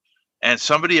 and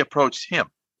somebody approached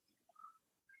him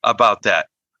about that.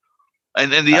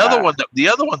 And then the other one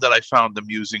that I found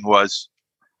amusing was,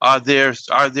 are there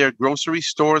grocery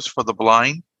stores for the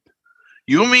blind?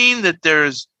 You mean that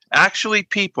there's actually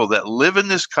people that live in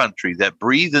this country, that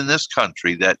breathe in this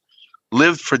country, that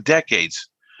lived for decades,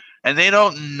 and they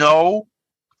don't know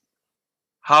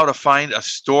how to find a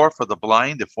store for the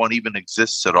blind, if one even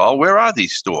exists at all? Where are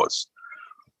these stores?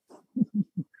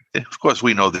 Of course,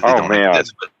 we know that they don't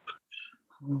exist. But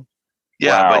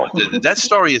but that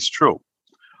story is true.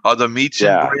 Are the meats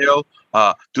in Braille?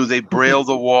 Do they Braille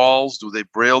the walls? Do they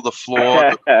Braille the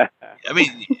floor? I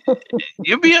mean,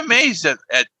 you'd be amazed at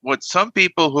what some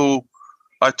people who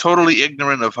are totally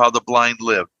ignorant of how the blind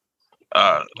live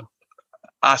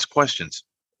ask questions.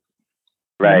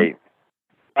 Right.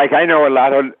 Like, I know a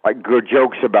lot of good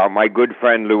jokes about my good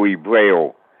friend Louis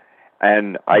Braille,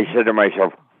 and I said to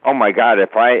myself, oh my God,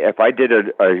 if I did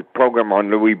a program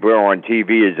on Louis Braille on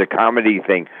TV as a comedy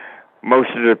thing,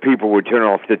 most of the people would turn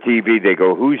off the TV. They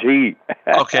go, who's he?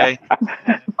 Okay.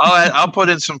 I'll put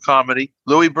in some comedy.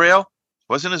 Louis Braille?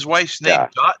 Wasn't his wife's name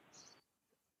Dot?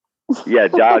 Yeah,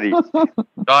 Dottie.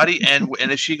 Dottie, and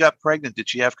if she got pregnant, did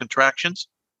she have contractions?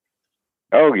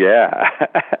 Oh, yeah.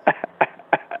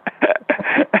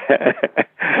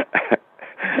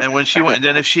 And when she went,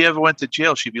 then if she ever went to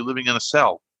jail, she'd be living in a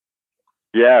cell.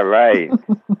 Yeah, right.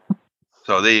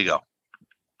 So there you go.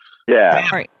 Yeah.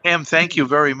 Pam, Pam, thank you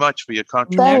very much for your Thank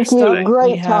contribution you. today. we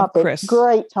Great have topic. Chris.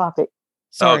 Great topic.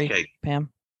 Sorry, Okay. Pam.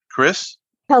 Chris?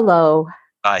 Hello.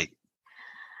 Hi.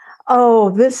 Oh,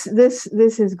 this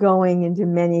is going into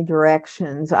many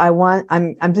directions.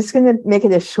 I'm just going to make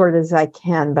it as short as I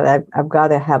can, but I've got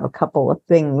to have a couple of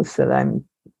things that I'm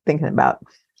thinking about.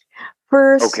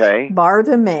 First, Okay.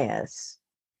 Bartimaeus.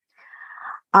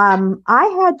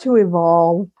 I had to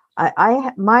evolve.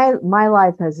 My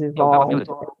life has evolved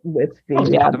with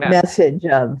the message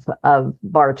of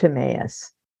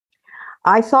Bartimaeus.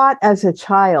 I thought as a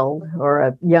child or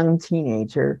a young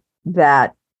teenager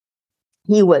that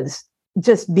he was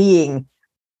just being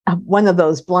one of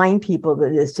those blind people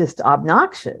that is just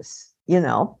obnoxious.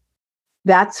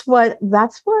 That's what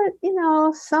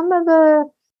some of the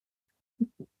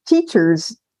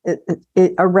teachers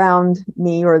around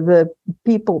me, or the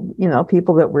people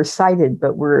that were sighted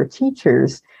but were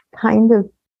teachers, kind of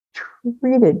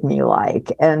treated me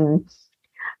like. And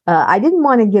I didn't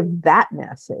want to give that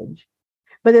message.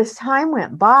 But as time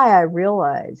went by, I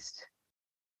realized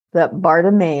that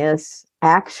Bartimaeus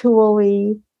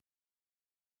actually,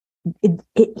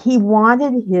 he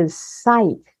wanted his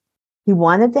sight. He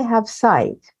wanted to have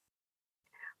sight,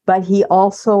 but he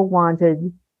also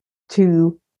wanted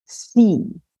to see.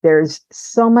 There's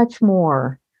so much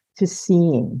more to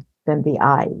seeing than the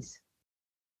eyes.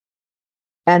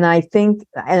 And I think,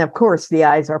 and of course, the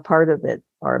eyes are part of it,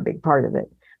 are a big part of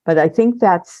it. But I think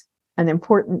that's an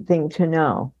important thing to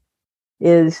know,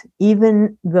 is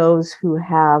even those who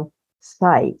have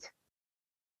sight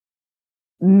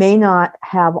may not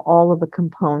have all of the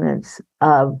components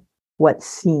of what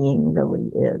seeing really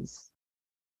is.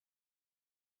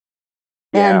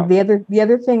 Yeah. And the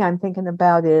other thing I'm thinking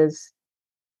about is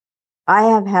I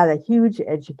have had a huge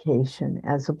education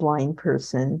as a blind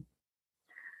person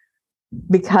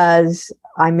because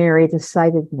I married a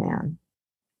sighted man,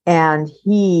 and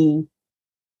he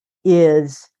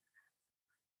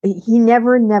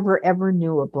never ever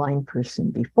knew a blind person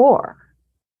before.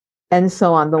 And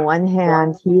so on the one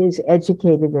hand, he is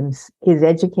educating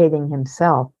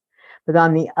himself, but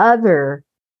on the other,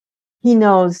 he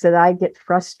knows that I get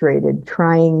frustrated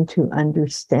trying to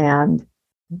understand,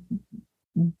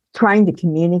 trying to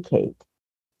communicate.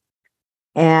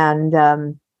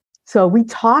 And so we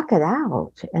talk it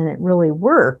out, and it really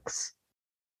works.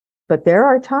 But there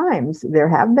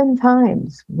have been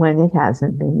times when it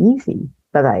hasn't been easy.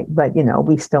 But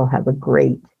we still have a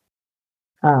great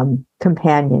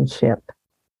companionship.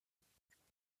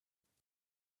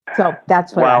 So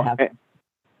that's what I have.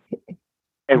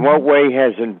 In what way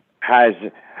I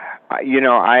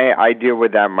deal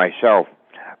with that myself,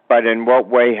 but in what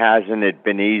way hasn't it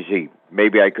been easy?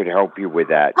 Maybe I could help you with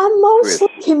that. Mostly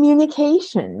Chris.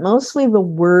 Communication, mostly the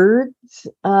words.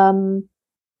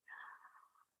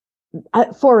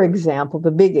 For example,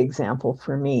 the big example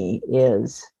for me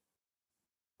is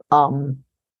he'll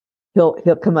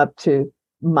come up to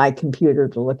my computer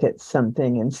to look at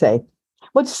something and say,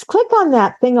 well, just click on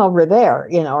that thing over there,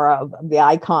 or the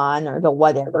icon or the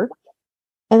whatever.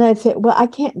 And I'd say, well, I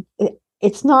can't,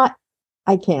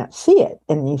 I can't see it.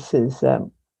 And he says,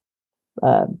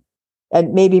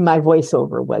 and maybe my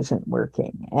voiceover wasn't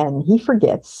working, and he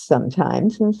forgets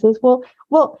sometimes and says, well,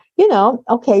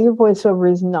 okay, your voiceover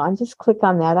isn't on, just click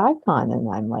on that icon. And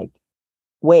I'm like,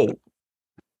 wait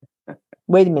a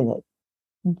minute.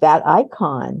 That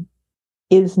icon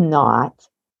is not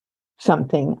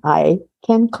something I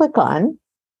can click on.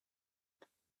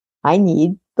 I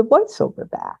need the voiceover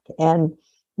back. And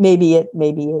maybe it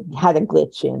had a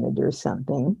glitch in it or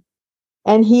something.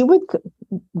 And he would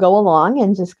go along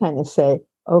and just kind of say,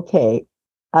 okay,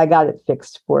 I got it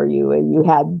fixed for you. And you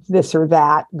had this or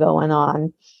that going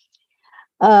on.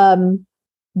 But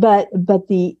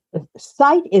the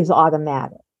sight is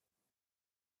automatic.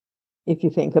 If you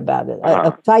think about it,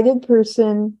 a sighted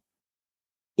person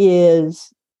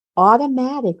is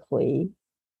automatically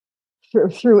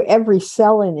through every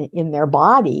cell in their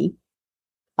body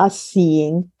a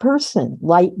seeing person.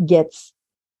 Light gets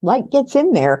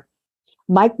in there.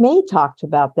 Mike May talked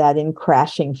about that in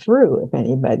Crashing Through, if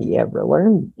anybody ever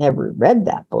read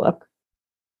that book.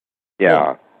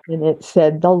 Yeah. And it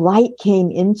said the light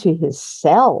came into his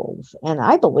cells, and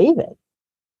I believe it.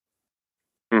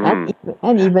 Mm-hmm.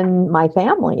 And even my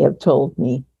family have told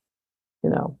me,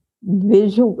 the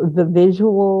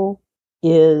visual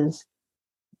is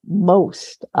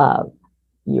most of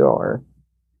your.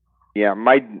 Yeah,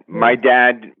 my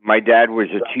dad was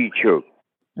a teacher.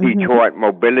 He taught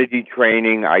mobility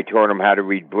training. I taught him how to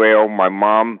read Braille. My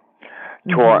mom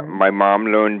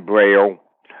learned Braille.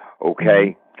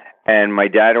 Okay. And my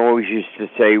dad always used to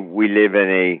say, we live in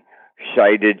a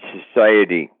sighted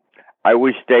society. I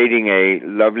was dating a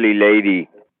lovely lady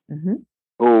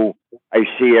who I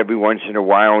see every once in a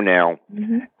while now.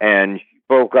 And she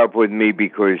broke up with me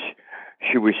because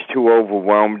she was too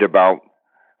overwhelmed about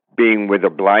being with a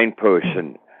blind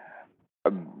person,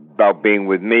 about being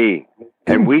with me.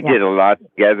 And we did a lot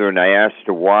together, and I asked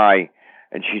her why.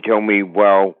 And she told me,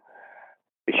 well,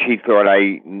 she thought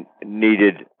I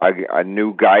needed a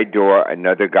new guide dog,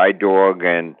 another guide dog,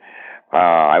 and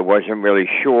I wasn't really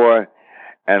sure.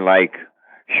 And like,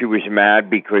 she was mad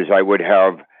because I would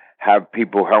have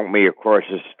people help me across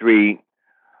the street,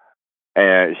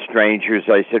 strangers.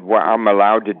 I said, well, I'm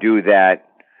allowed to do that.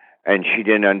 And she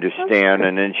didn't understand.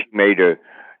 And then she made a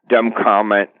dumb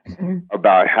comment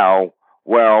about how,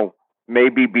 well,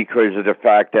 maybe because of the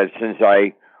fact that since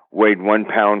I weighed 1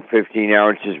 pound 15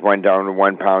 ounces, went down to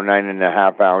 1 pound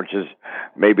 9.5 ounces,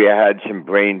 maybe I had some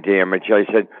brain damage. I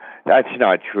said, that's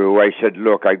not true. I said,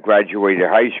 look, I graduated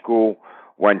high school,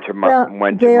 went to my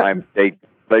state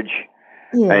college,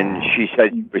 and she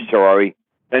said she was sorry.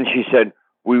 Then she said,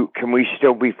 can we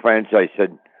still be friends? I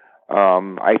said,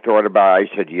 I thought about it.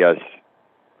 I said, yes.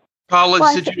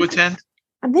 College did you attend?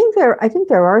 I think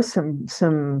there are some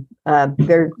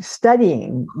they're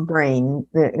studying brain,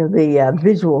 the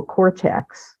visual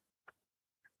cortex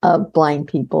of blind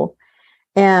people.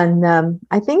 And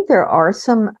I think there are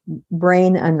some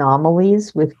brain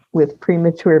anomalies with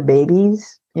premature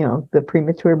babies, the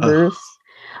premature births.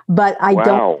 But I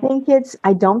don't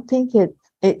think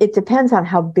it depends on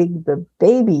how big the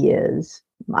baby is.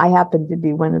 I happen to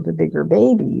be one of the bigger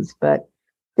babies, but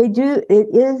it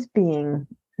is being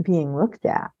looked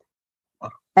at.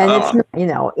 And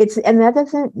it's and that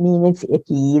doesn't mean it's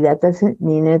icky. That doesn't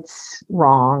mean it's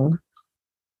wrong,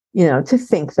 to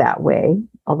think that way,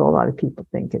 although a lot of people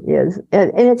think it is.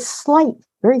 And it's slight,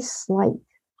 very slight,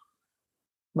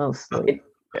 mostly.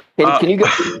 Can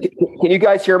you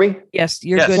guys hear me? Yes,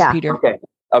 you're good, Peter.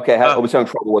 Okay. I was having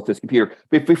trouble with this computer.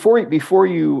 Before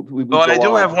you.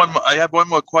 I have one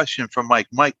more question for Mike.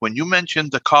 Mike, when you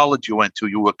mentioned the college you went to,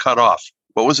 you were cut off.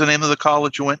 What was the name of the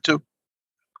college you went to?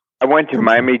 I went to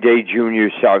Miami-Dade Junior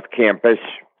South Campus,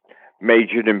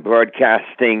 majored in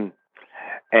broadcasting,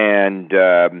 and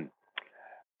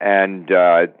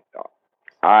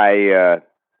I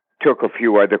took a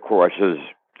few other courses,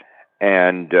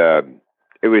 and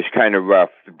it was kind of rough.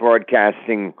 The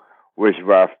broadcasting was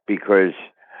rough because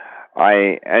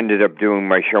I ended up doing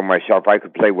my show myself. I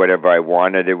could play whatever I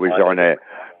wanted. It was on a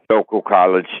local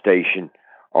college station,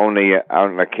 only out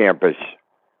on the campus.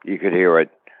 You could hear it.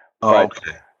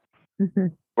 Okay.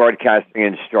 Broadcasting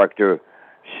instructor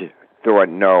thought,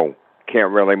 no,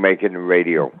 can't really make it in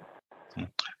radio. Go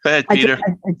ahead, Peter.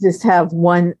 I just have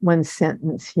one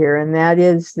sentence here, and that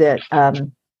is that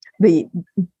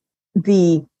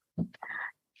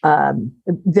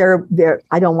there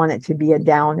I don't want it to be a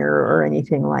downer or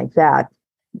anything like that.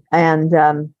 And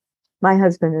my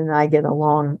husband and I get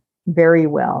along very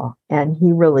well, and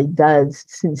he really does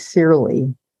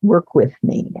sincerely work with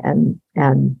me and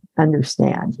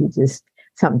understand. He just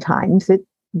sometimes the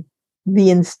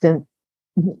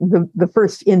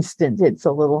first instant it's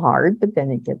a little hard, but then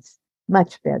it gets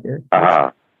much better.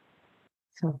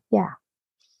 So yeah.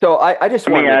 So I just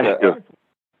want to ask you,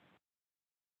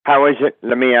 how is it?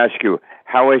 Let me ask you,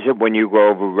 how is it when you go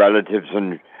over relatives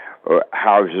and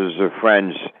houses or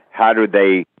friends? How does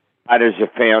the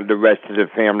rest of the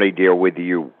family deal with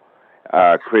you,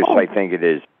 Chris? I think it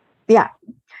is. Yeah,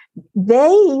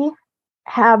 they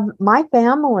have, my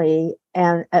family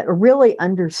and really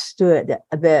understood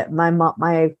that my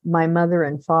mother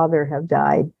and father have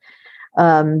died.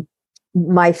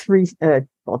 My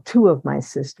two of my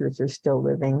sisters are still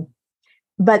living,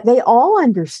 but they all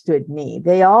understood me.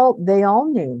 They all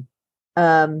knew.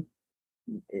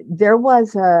 There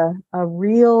was a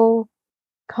real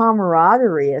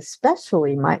camaraderie,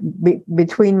 especially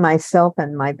between myself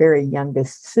and my very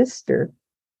youngest sister,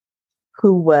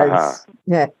 who was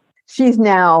she's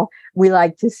now, we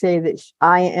like to say that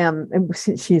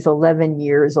since she's 11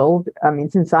 years old. I mean,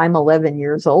 since I'm 11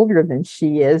 years older than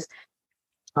she is,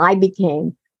 I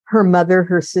became her mother,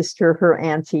 her sister, her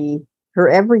auntie, her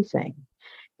everything.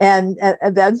 And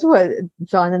that's what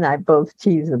John and I both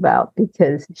tease about,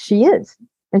 because she is.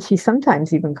 And she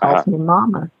sometimes even calls me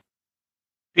Mama.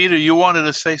 Peter, you wanted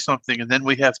to say something, and then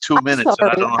we have 2 minutes. Sorry,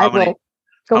 and I don't know how many.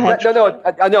 Go How ahead.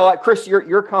 much- No, Chris,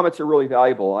 your comments are really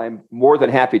valuable. I'm more than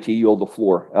happy to yield the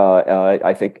floor.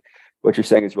 I think what you're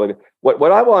saying is really good.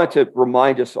 What I wanted to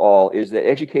remind us all is that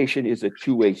education is a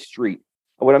two-way street.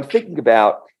 And what I'm thinking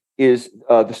about is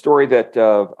the story that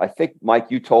I think, Mike,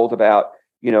 you told about,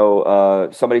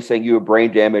 somebody saying you have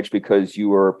brain damage because you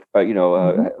were, a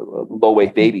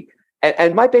low-weight baby.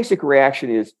 And my basic reaction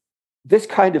is this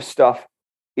kind of stuff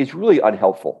is really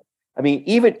unhelpful. I mean,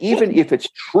 even if it's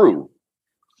true,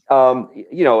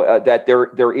 that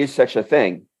there is such a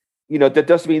thing,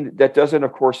 that doesn't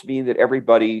of course mean that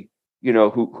everybody,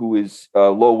 who is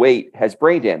low weight has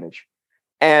brain damage.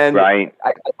 And Right.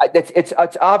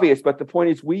 It's obvious, but the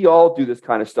point is we all do this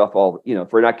kind of stuff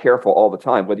if we're not careful all the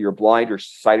time, whether you're blind or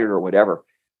sighted or whatever.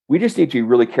 We just need to be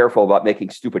really careful about making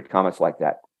stupid comments like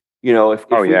that.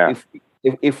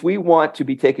 If we want to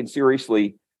be taken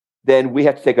seriously, then we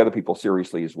have to take other people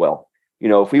seriously as well.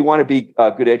 If we want to be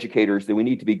good educators, then we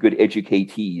need to be good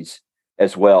educatees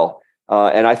as well.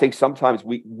 And I think sometimes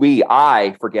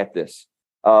I forget this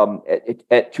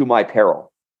to my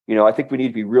peril. I think we need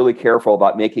to be really careful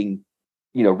about making,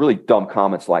 really dumb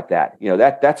comments like that.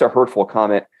 That's a hurtful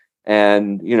comment.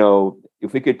 And,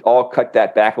 if we could all cut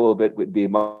that back a little bit, would be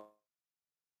much.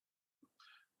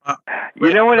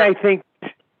 You know what I think?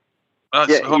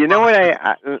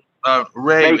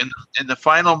 Ray, in the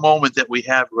final moment that we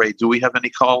have, Ray, do we have any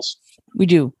calls? We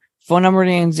do. Phone number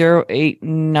ending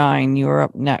 089. You're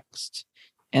up next.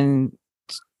 And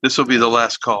This will be the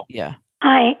last call. yeah.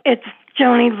 Hi, it's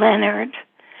Joni Leonard.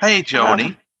 Hey,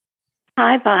 Joni.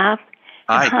 Hi, Bob.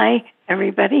 Hi. Hi,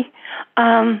 everybody.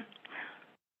 I'm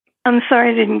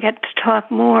sorry I didn't get to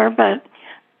talk more, but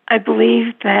I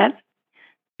believe that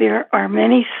there are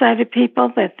many sighted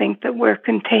people that think that we're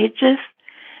contagious,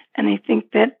 and I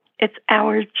think that it's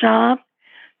our job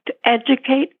to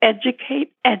educate.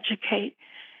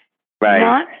 Right.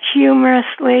 Not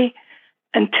humorously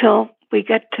until we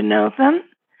get to know them,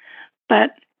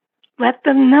 but let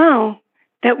them know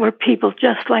that we're people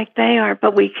just like they are,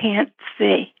 but we can't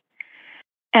see.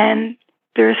 And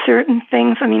there are certain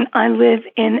things. I mean, I live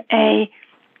in a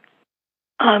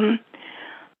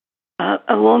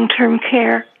long-term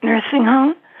care nursing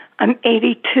home. I'm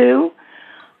 82.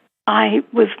 I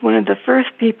was one of the first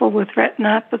people with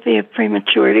retinopathy of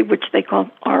prematurity, which they called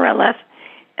RLS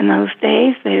in those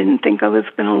days. They didn't think I was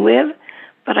going to live,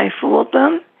 but I fooled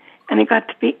them, and I got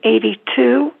to be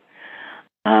 82.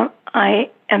 I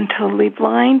am totally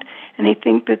blind, and I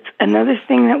think that's another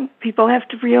thing that people have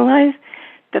to realize,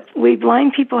 that we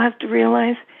blind people have to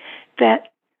realize,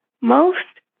 that most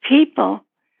people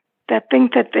that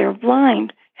think that they're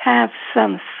blind have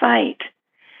some sight.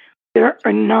 There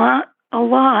are not a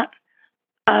lot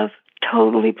of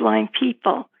totally blind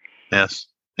people. Yes,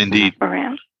 indeed.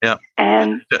 Around. Yeah.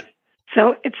 And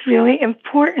so it's really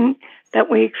important that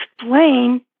we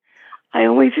explain. I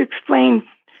always explain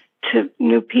to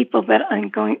new people that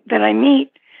I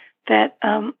meet that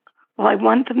I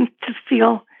want them to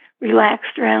feel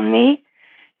relaxed around me,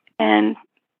 and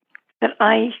that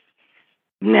I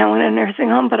am now in a nursing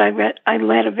home, but I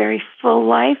led a very full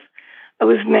life. I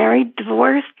was married,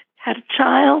 divorced, had a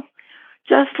child,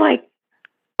 just like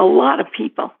a lot of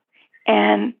people,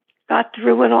 and got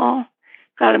through it all.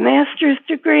 Got a master's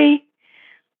degree,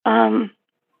 and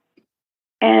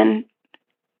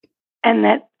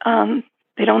that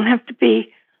they don't have to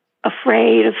be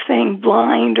afraid of saying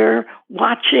blind or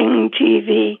watching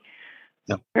TV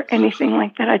or anything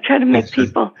like that. I try to make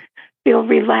people feel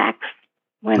relaxed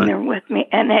when they're with me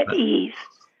and at ease.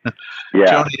 Yeah.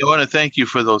 Joni, I want to thank you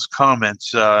for those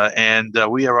comments. And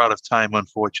we are out of time,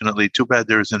 unfortunately. Too bad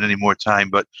there isn't any more time,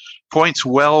 but points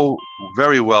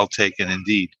very well taken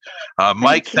indeed.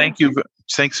 Mike, thank you.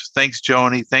 Thanks,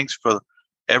 Joni. Thanks for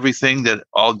everything that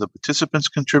all the participants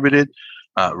contributed.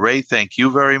 Ray, thank you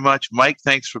very much. Mike,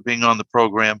 thanks for being on the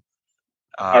program.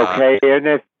 Okay, and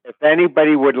if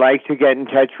anybody would like to get in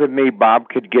touch with me, Bob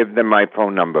could give them my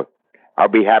phone number. I'll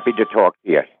be happy to talk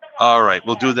to you. All right,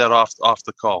 we'll do that off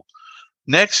the call.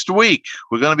 Next week,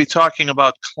 we're going to be talking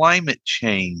about climate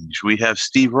change. We have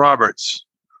Steve Roberts,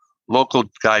 local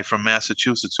guy from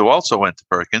Massachusetts who also went to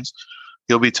Perkins.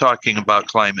 He'll be talking about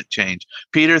climate change.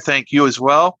 Peter, thank you as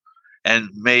well. And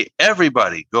may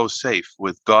everybody go safe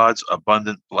with God's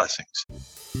abundant blessings.